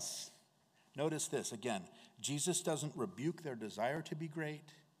rest of us, notice this again. Jesus doesn't rebuke their desire to be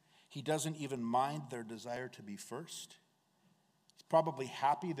great. He doesn't even mind their desire to be first. He's probably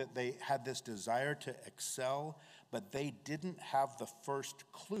happy that they had this desire to excel, but they didn't have the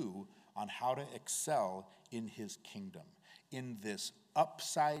first clue on how to excel in his kingdom, in this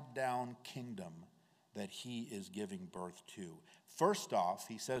upside-down kingdom that he is giving birth to. First off,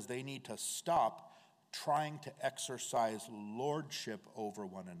 he says they need to stop trying to exercise lordship over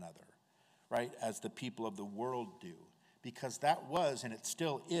one another, right, as the people of the world do, because that was, and it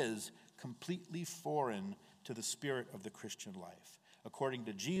still is, completely foreign to the spirit of the Christian life. According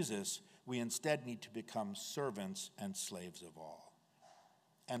to Jesus, we instead need to become servants and slaves of all.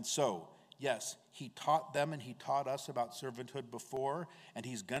 And so, yes, he taught them and he taught us about servanthood before, and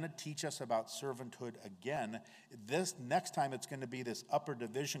he's going to teach us about servanthood again. This next time it's going to be this upper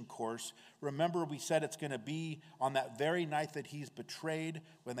division course. Remember, we said it's going to be on that very night that he's betrayed,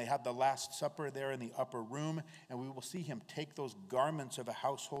 when they had the Last Supper there in the upper room, and we will see him take those garments of a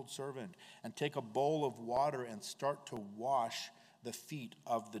household servant and take a bowl of water and start to wash the feet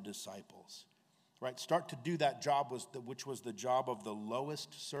of the disciples. Right, start to do that job, which was the job of the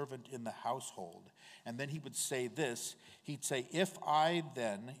lowest servant in the household. And then he would say this, he'd say, if I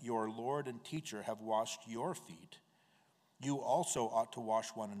then, your Lord and teacher, have washed your feet, you also ought to wash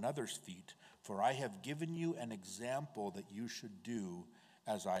one another's feet, for I have given you an example that you should do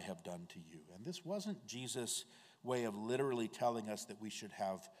as I have done to you. And this wasn't Jesus' way of literally telling us that we should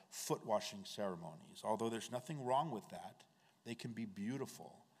have foot washing ceremonies, although there's nothing wrong with that. They can be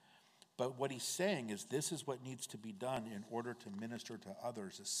beautiful. But what he's saying is this is what needs to be done in order to minister to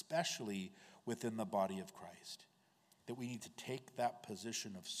others, especially within the body of Christ. That we need to take that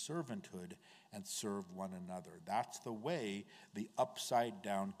position of servanthood and serve one another. That's the way the upside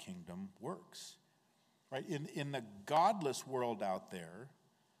down kingdom works. Right? In the godless world out there,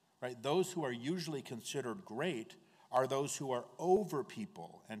 right, those who are usually considered great are those who are over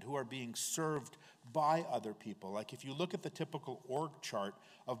people and who are being served by other people. Like if you look at the typical org chart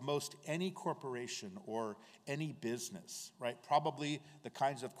of most any corporation or any business, right? Probably the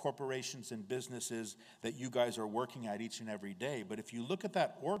kinds of corporations and businesses that you guys are working at each and every day. But if you look at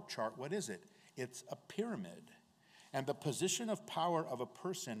that org chart, what is it? It's a pyramid. And the position of power of a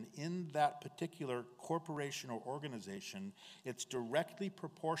person in that particular corporation or organization, it's directly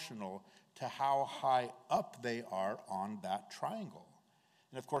proportional to how high up they are on that triangle.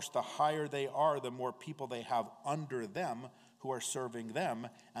 And of course, the higher they are, the more people they have under them who are serving them,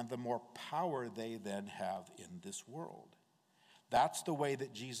 and the more power they then have in this world. That's the way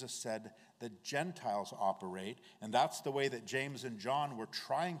that Jesus said the Gentiles operate, and that's the way that James and John were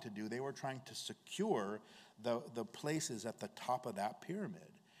trying to do. They were trying to secure the places at the top of that pyramid.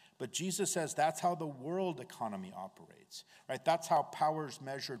 But Jesus says that's how the world economy operates, right? That's how power is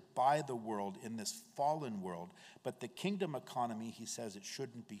measured by the world in this fallen world. But the kingdom economy, he says it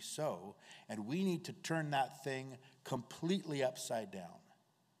shouldn't be so. And we need to turn that thing completely upside down.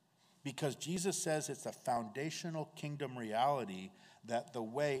 Because Jesus says it's a foundational kingdom reality that the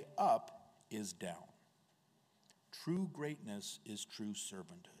way up is down. True greatness is true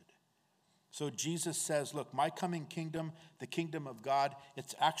servanthood. So Jesus says, look, my coming kingdom, the kingdom of God,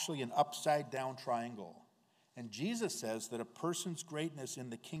 it's actually an upside down triangle. And Jesus says that a person's greatness in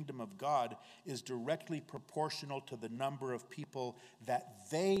the kingdom of God is directly proportional to the number of people that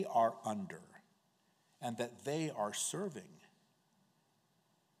they are under and that they are serving.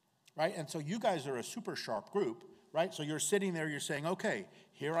 Right? And so you guys are a super sharp group, right? So you're sitting there, you're saying, okay,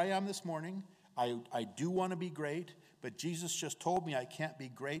 here I am this morning. I do want to be great, but Jesus just told me I can't be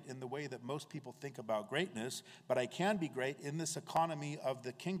great in the way that most people think about greatness, but I can be great in this economy of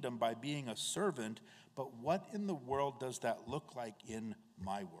the kingdom by being a servant. But what in the world does that look like in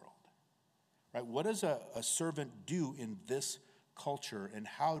my world? Right? What does a servant do in this culture, and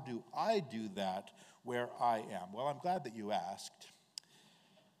how do I do that where I am? Well, I'm glad that you asked,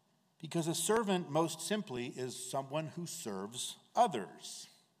 because a servant, most simply, is someone who serves others,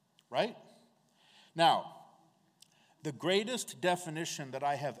 right? Now, the greatest definition that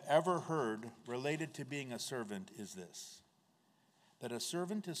I have ever heard related to being a servant is this: that a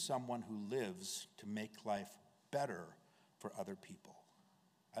servant is someone who lives to make life better for other people.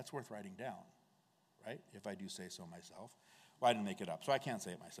 That's worth writing down, right? If I do say so myself. Well, I didn't make it up, so I can't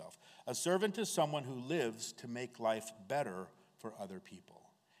say it myself. A servant is someone who lives to make life better for other people.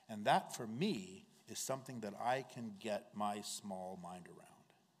 And that, for me, is something that I can get my small mind around.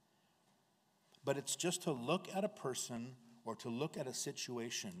 But it's just to look at a person or to look at a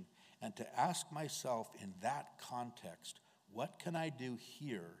situation and to ask myself in that context, what can I do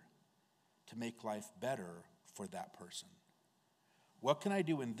here to make life better for that person? What can I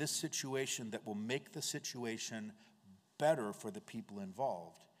do in this situation that will make the situation better for the people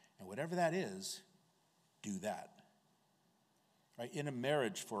involved? And whatever that is, do that. Right? In a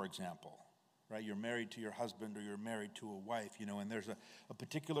marriage, for example, right? You're married to your husband or you're married to a wife, and there's a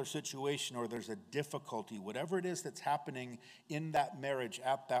particular situation or there's a difficulty, whatever it is that's happening in that marriage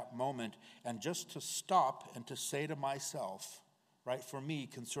at that moment, and just to stop and to say to myself, right, for me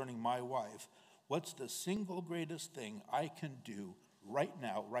concerning my wife, what's the single greatest thing I can do right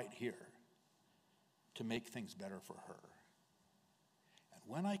now, right here, to make things better for her? And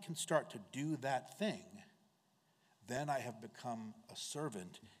when I can start to do that thing, then I have become a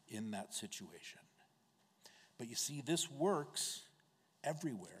servant in that situation. But you see, this works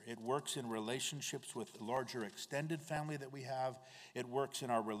everywhere. It works in relationships with the larger extended family that we have. It works in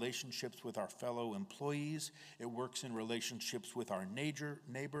our relationships with our fellow employees. It works in relationships with our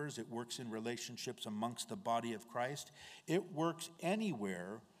neighbors. It works in relationships amongst the body of Christ. It works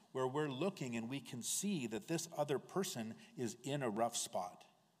anywhere where we're looking and we can see that this other person is in a rough spot.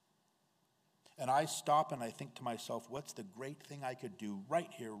 And I stop and I think to myself, what's the great thing I could do right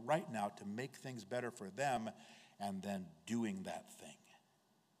here, right now, to make things better for them, and then doing that thing.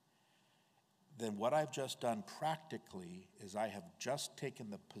 Then what I've just done practically is I have just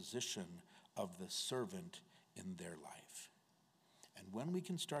taken the position of the servant in their life. And when we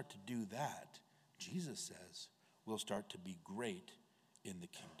can start to do that, Jesus says we'll start to be great in the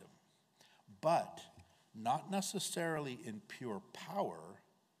kingdom. But not necessarily in pure power,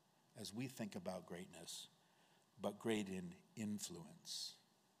 as we think about greatness, but great in influence.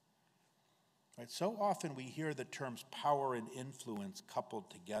 Right? So often we hear the terms power and influence coupled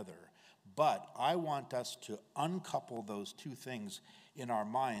together, but I want us to uncouple those two things in our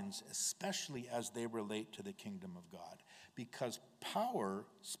minds, especially as they relate to the kingdom of God, because power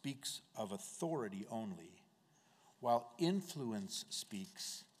speaks of authority only, while influence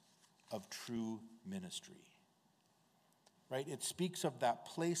speaks of true ministry. Right? It speaks of that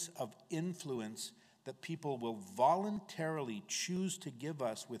place of influence that people will voluntarily choose to give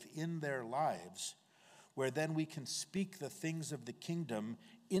us within their lives, where then we can speak the things of the kingdom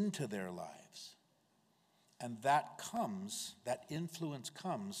into their lives. And that influence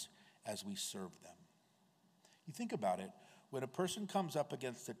comes as we serve them. You think about it, when a person comes up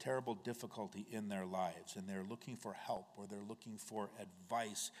against a terrible difficulty in their lives and they're looking for help or they're looking for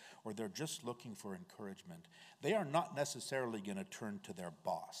advice or they're just looking for encouragement, they are not necessarily going to turn to their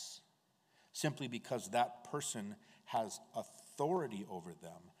boss simply because that person has authority over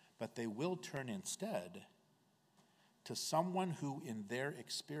them, but they will turn instead to someone who in their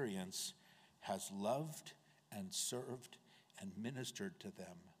experience has loved and served and ministered to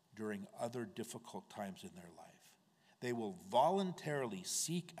them during other difficult times in their life. They will voluntarily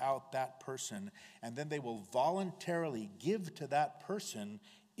seek out that person, and then they will voluntarily give to that person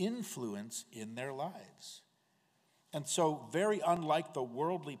influence in their lives. And so, very unlike the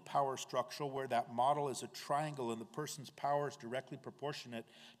worldly power structure where that model is a triangle and the person's power is directly proportionate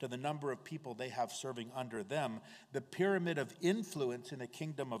to the number of people they have serving under them, the pyramid of influence in the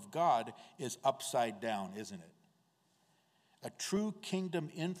kingdom of God is upside down, isn't it? A true kingdom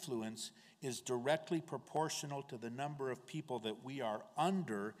influence is directly proportional to the number of people that we are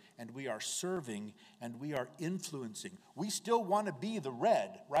under and we are serving and we are influencing. We still want to be the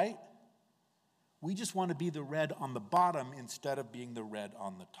red, right? We just want to be the red on the bottom instead of being the red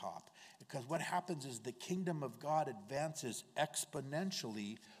on the top. Because what happens is the kingdom of God advances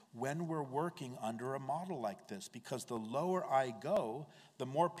exponentially when we're working under a model like this. Because the lower I go, the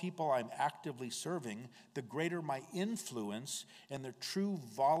more people I'm actively serving, the greater my influence and the true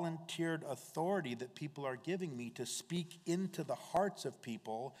volunteered authority that people are giving me to speak into the hearts of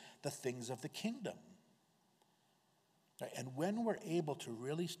people the things of the kingdom. And when we're able to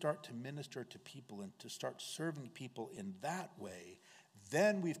really start to minister to people and to start serving people in that way,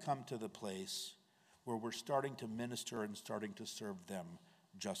 then we've come to the place where we're starting to minister and starting to serve them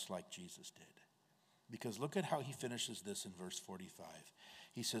just like Jesus did. Because look at how he finishes this in verse 45.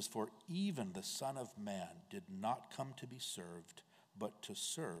 He says, "For even the Son of Man did not come to be served, but to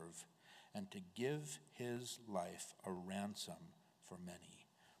serve, and to give his life a ransom for many."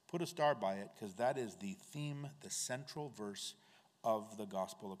 Put a star by it, because that is the theme, the central verse of the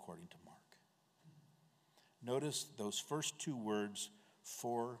gospel according to Mark. Notice those first two words,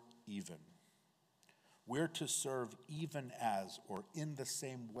 for even. We're to serve even as, or in the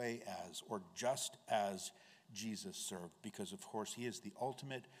same way as, or just as Jesus served, because of course he is the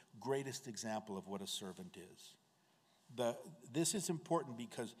ultimate, greatest example of what a servant is. This is important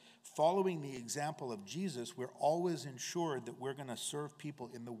because following the example of Jesus, we're always ensured that we're going to serve people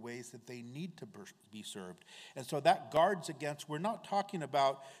in the ways that they need to be served. And so that guards against, we're not talking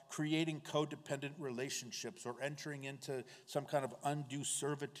about creating codependent relationships or entering into some kind of undue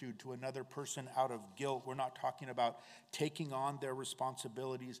servitude to another person out of guilt. We're not talking about taking on their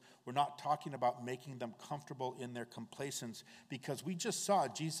responsibilities. We're not talking about making them comfortable in their complacence, because we just saw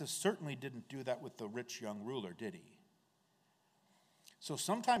Jesus certainly didn't do that with the rich young ruler, did he? So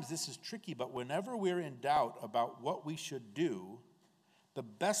sometimes this is tricky, but whenever we're in doubt about what we should do, the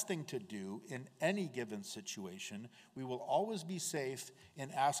best thing to do in any given situation, we will always be safe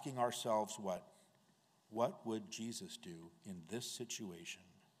in asking ourselves what would Jesus do in this situation?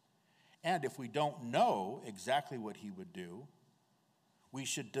 And if we don't know exactly what he would do, we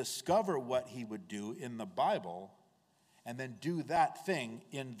should discover what he would do in the Bible and then do that thing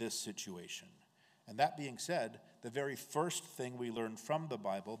in this situation. And that being said, the very first thing we learn from the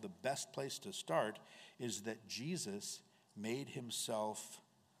Bible, the best place to start, is that Jesus made himself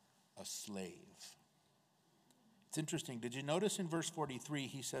a slave. It's interesting. Did you notice in verse 43,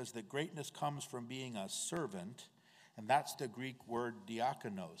 he says that greatness comes from being a servant, and that's the Greek word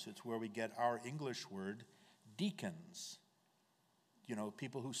diakonos. It's where we get our English word deacons. You know,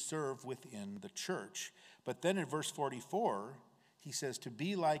 people who serve within the church. But then in verse 44, he says to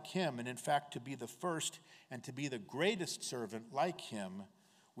be like him, and in fact to be the first and to be the greatest servant like him,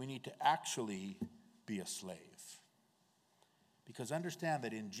 we need to actually be a slave. Because understand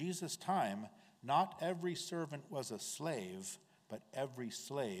that in Jesus' time, not every servant was a slave, but every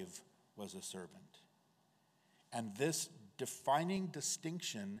slave was a servant. And this defining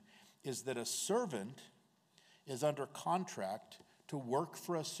distinction is that a servant is under contract to work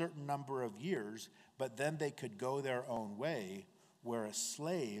for a certain number of years, but then they could go their own way, where a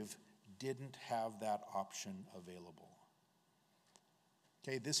slave didn't have that option available.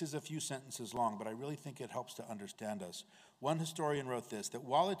 Okay, this is a few sentences long, but I really think it helps to understand us. One historian wrote this, that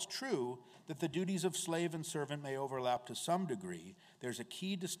while it's true that the duties of slave and servant may overlap to some degree, there's a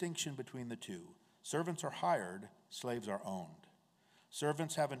key distinction between the two. Servants are hired, slaves are owned.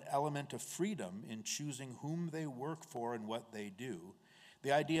 Servants have an element of freedom in choosing whom they work for and what they do.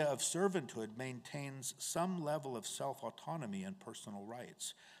 The idea of servanthood maintains some level of self-autonomy and personal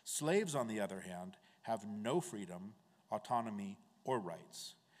rights. Slaves, on the other hand, have no freedom, autonomy, or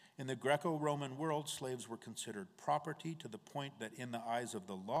rights. In the Greco-Roman world, slaves were considered property to the point that in the eyes of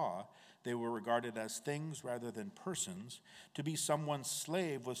the law, they were regarded as things rather than persons. To be someone's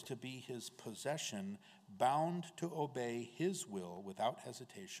slave was to be his possession, bound to obey his will without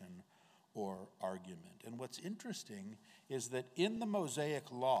hesitation or argument. And what's interesting is that in the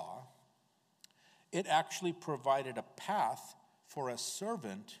Mosaic law, it actually provided a path for a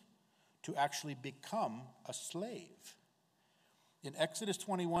servant to actually become a slave. In Exodus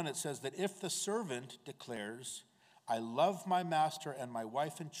 21, it says that if the servant declares, "I love my master and my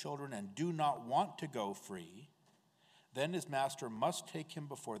wife and children and do not want to go free," then his master must take him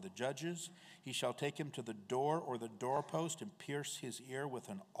before the judges. He shall take him to the door or the doorpost and pierce his ear with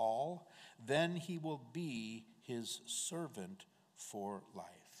an awl. Then he will be his servant for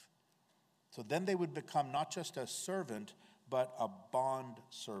life. So then they would become not just a servant, but a bond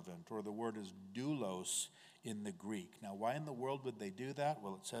servant, or the word is doulos in the Greek. Now, why in the world would they do that?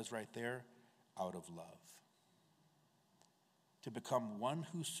 Well, it says right there, out of love. To become one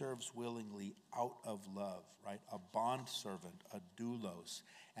who serves willingly out of love, right? A bondservant, a doulos.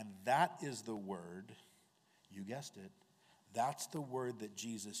 And that is the word, you guessed it, that's the word that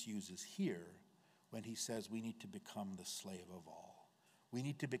Jesus uses here when he says we need to become the slave of all. We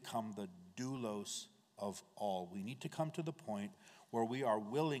need to become the doulos of all. We need to come to the point where we are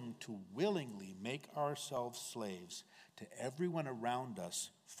willing to willingly make ourselves slaves to everyone around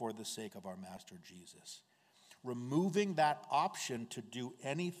us for the sake of our Master Jesus. Removing that option to do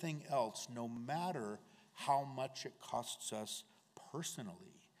anything else, no matter how much it costs us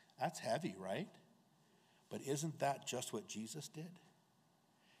personally. That's heavy, right? But isn't that just what Jesus did?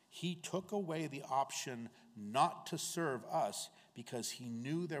 He took away the option not to serve us because he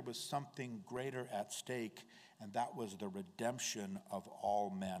knew there was something greater at stake, and that was the redemption of all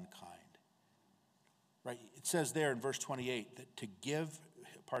mankind. Right? It says there in verse 28 that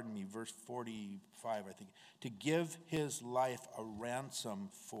verse 45, I think, to give his life a ransom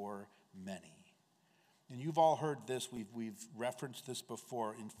for many. And you've all heard this, we've referenced this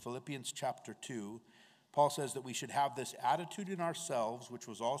before in Philippians chapter 2. Paul says that we should have this attitude in ourselves, which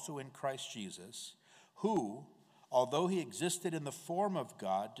was also in Christ Jesus, who, although he existed in the form of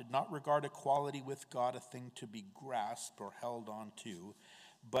God, did not regard equality with God a thing to be grasped or held on to,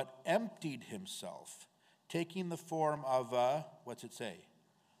 but emptied himself, taking the form of a, what's it say?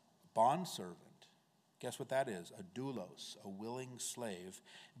 Bondservant. Guess what that is? A doulos, a willing slave,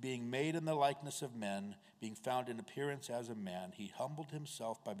 being made in the likeness of men, being found in appearance as a man, he humbled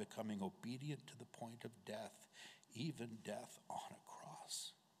himself by becoming obedient to the point of death, even death on a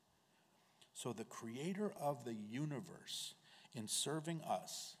cross. So the creator of the universe, in serving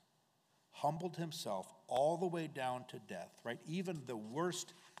us, humbled himself all the way down to death, right? Even the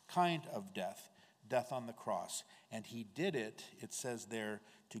worst kind of death, death on the cross. And he did it, it says there,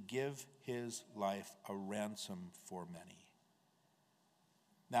 to give his life a ransom for many.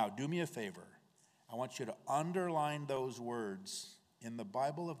 Now, do me a favor. I want you to underline those words in the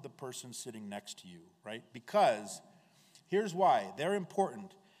Bible of the person sitting next to you, right? Because here's why. They're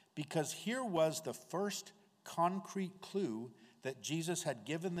important. Because here was the first concrete clue that Jesus had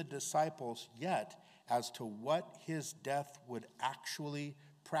given the disciples yet as to what his death would actually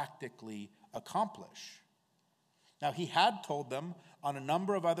practically accomplish. Now, he had told them on a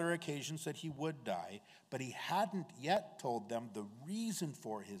number of other occasions that he would die, but he hadn't yet told them the reason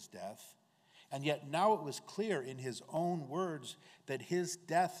for his death. And yet now it was clear in his own words that his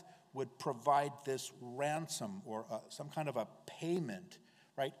death would provide this ransom or some kind of a payment,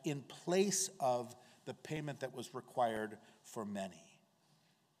 right, in place of the payment that was required for many.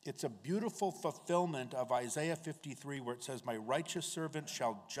 It's a beautiful fulfillment of Isaiah 53 where it says, "My righteous servant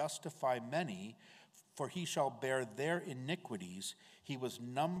shall justify many, for he shall bear their iniquities. He was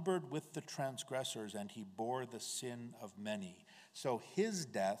numbered with the transgressors, and he bore the sin of many." So his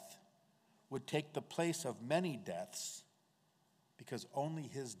death would take the place of many deaths because only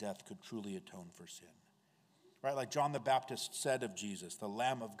his death could truly atone for sin. Right, like John the Baptist said of Jesus, the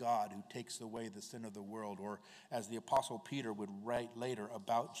Lamb of God who takes away the sin of the world, or as the Apostle Peter would write later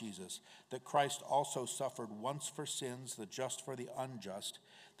about Jesus, that Christ also suffered once for sins, the just for the unjust,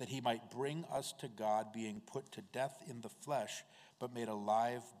 that he might bring us to God, being put to death in the flesh, but made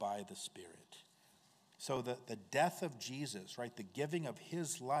alive by the Spirit. So the death of Jesus, right, the giving of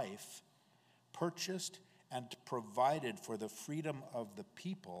his life, purchased and provided for the freedom of the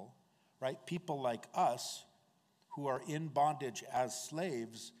people, right, people like us, who are in bondage as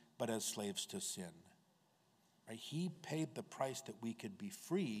slaves, but as slaves to sin. Right? He paid the price that we could be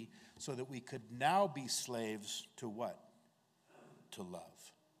free so that we could now be slaves to what? To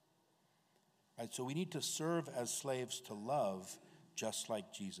love. Right? So we need to serve as slaves to love just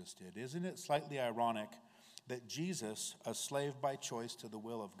like Jesus did. Isn't it slightly ironic that Jesus, a slave by choice to the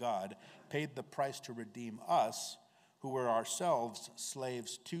will of God, paid the price to redeem us, who were ourselves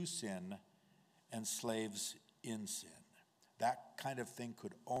slaves to sin and slaves in sin? That kind of thing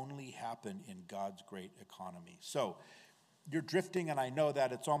could only happen in God's great economy. So you're drifting, and I know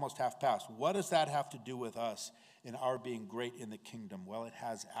that it's almost half past. What does that have to do with us in our being great in the kingdom? Well, it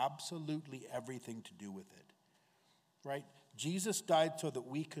has absolutely everything to do with it, right? Jesus died so that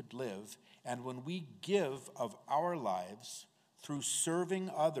we could live, and when we give of our lives through serving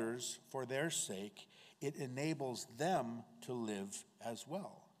others for their sake, it enables them to live as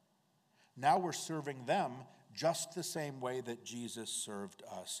well. Now we're serving them just the same way that Jesus served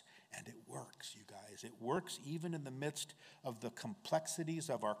us. And it works, you guys. It works even in the midst of the complexities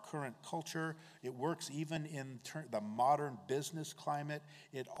of our current culture. It works even in the modern business climate.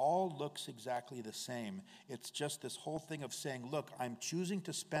 It all looks exactly the same. It's just this whole thing of saying, look, I'm choosing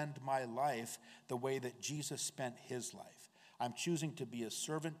to spend my life the way that Jesus spent his life. I'm choosing to be a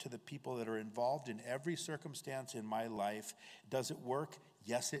servant to the people that are involved in every circumstance in my life. Does it work?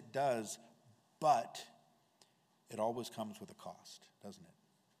 Yes, it does. But it always comes with a cost, doesn't it?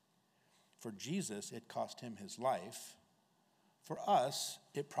 For Jesus, it cost him his life. For us,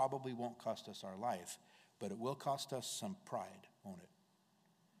 it probably won't cost us our life, but it will cost us some pride, won't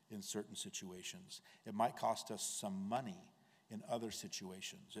it? In certain situations. It might cost us some money in other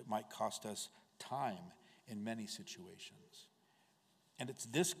situations. It might cost us time in many situations. And it's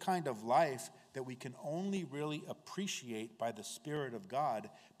this kind of life that we can only really appreciate by the Spirit of God,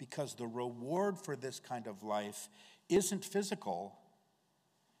 because the reward for this kind of life isn't physical,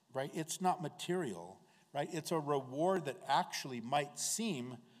 right? It's not material, right? It's a reward that actually might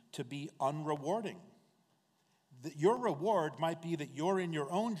seem to be unrewarding. Your reward might be that you're in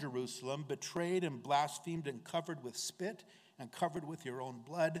your own Jerusalem, betrayed and blasphemed and covered with spit and covered with your own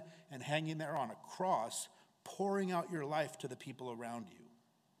blood and hanging there on a cross, pouring out your life to the people around you.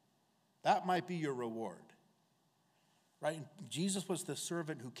 That might be your reward, right? Jesus was the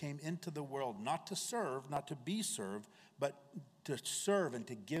servant who came into the world not to serve, not to be served, but to serve and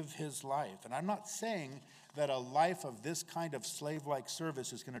to give his life. And I'm not saying that a life of this kind of slave-like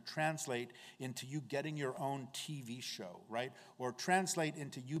service is going to translate into you getting your own TV show, right? Or translate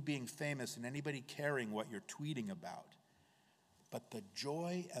into you being famous and anybody caring what you're tweeting about. But the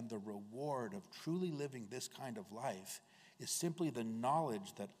joy and the reward of truly living this kind of life is simply the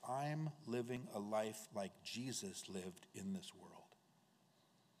knowledge that I'm living a life like Jesus lived in this world.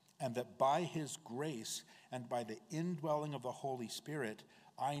 And that by his grace and by the indwelling of the Holy Spirit,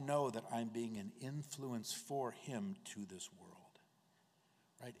 I know that I'm being an influence for him to this world.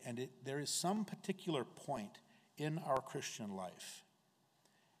 Right? And there is some particular point in our Christian life.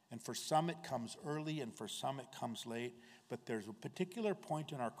 And for some it comes early and for some it comes late. But there's a particular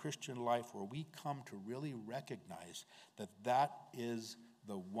point in our Christian life where we come to really recognize that that is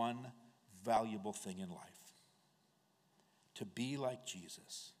the one valuable thing in life. To be like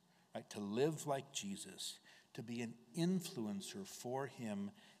Jesus. Right, to live like Jesus, to be an influencer for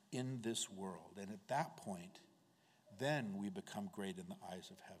him in this world. And at that point, then we become great in the eyes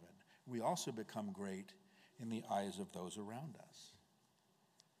of heaven. We also become great in the eyes of those around us.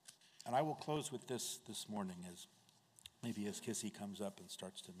 And I will close with this morning, as Kissy comes up and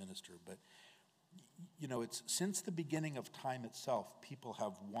starts to minister. But, you know, it's since the beginning of time itself, people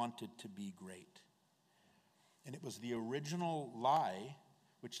have wanted to be great. And it was the original lie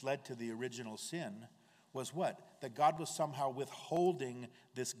which led to the original sin, was what? That God was somehow withholding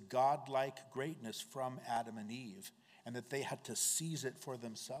this godlike greatness from Adam and Eve, and that they had to seize it for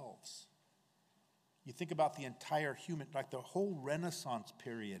themselves. You think about the entire human, like the whole Renaissance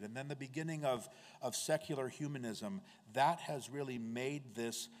period, and then the beginning of secular humanism, that has really made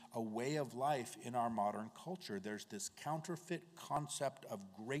this a way of life in our modern culture. There's this counterfeit concept of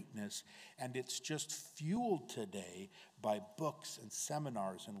greatness, and it's just fueled today by books and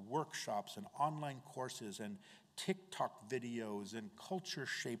seminars and workshops and online courses and TikTok videos and culture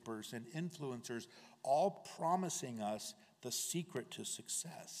shapers and influencers, all promising us the secret to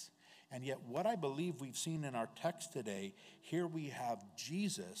success. And yet what I believe we've seen in our text today, here we have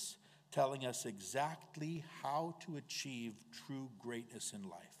Jesus telling us exactly how to achieve true greatness in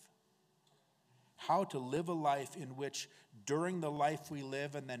life. How to live a life in which during the life we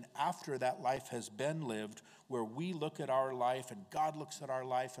live and then after that life has been lived, where we look at our life and God looks at our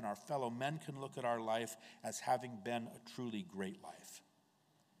life and our fellow men can look at our life as having been a truly great life.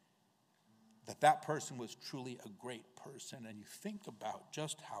 That person was truly a great person, and you think about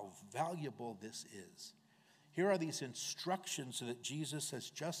just how valuable this is. Here are these instructions that Jesus has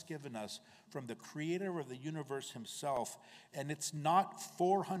just given us from the creator of the universe himself, and it's not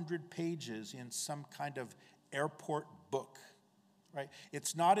 400 pages in some kind of airport book, right?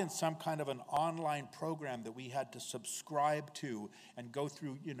 It's not in some kind of an online program that we had to subscribe to and go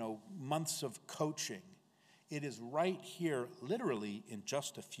through, months of coaching. It is right here, literally, in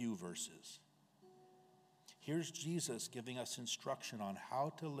just a few verses. Here's Jesus giving us instruction on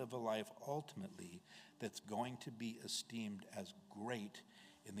how to live a life ultimately that's going to be esteemed as great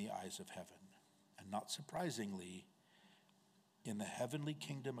in the eyes of heaven. And not surprisingly, in the heavenly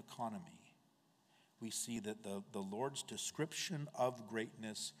kingdom economy, we see that the Lord's description of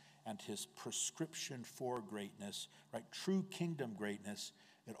greatness and his prescription for greatness, right, true kingdom greatness,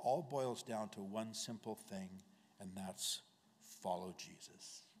 It all boils down to one simple thing, and that's follow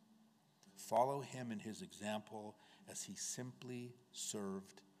Jesus. Follow him in his example as he simply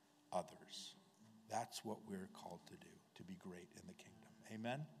served others. That's what we're called to do, to be great in the kingdom.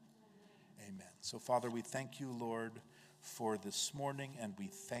 Amen? Amen. So, Father, we thank you, Lord, for this morning, and we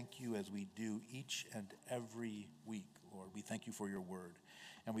thank you as we do each and every week, Lord. We thank you for your word,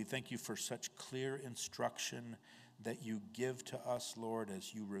 and we thank you for such clear instruction that you give to us, Lord,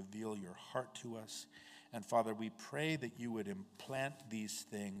 as you reveal your heart to us. And Father, we pray that you would implant these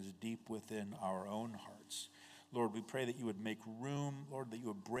things deep within our own hearts. Lord, we pray that you would make room, Lord, that you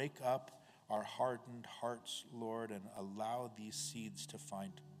would break up our hardened hearts, Lord, and allow these seeds to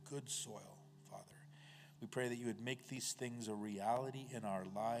find good soil, Father. We pray that you would make these things a reality in our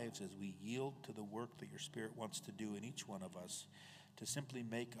lives as we yield to the work that your Spirit wants to do in each one of us to simply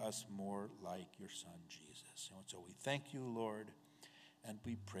make us more like your Son, Jesus. And so we thank you, Lord, and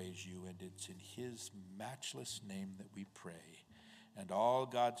we praise you, and it's in his matchless name that we pray. And all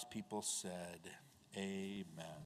God's people said, amen.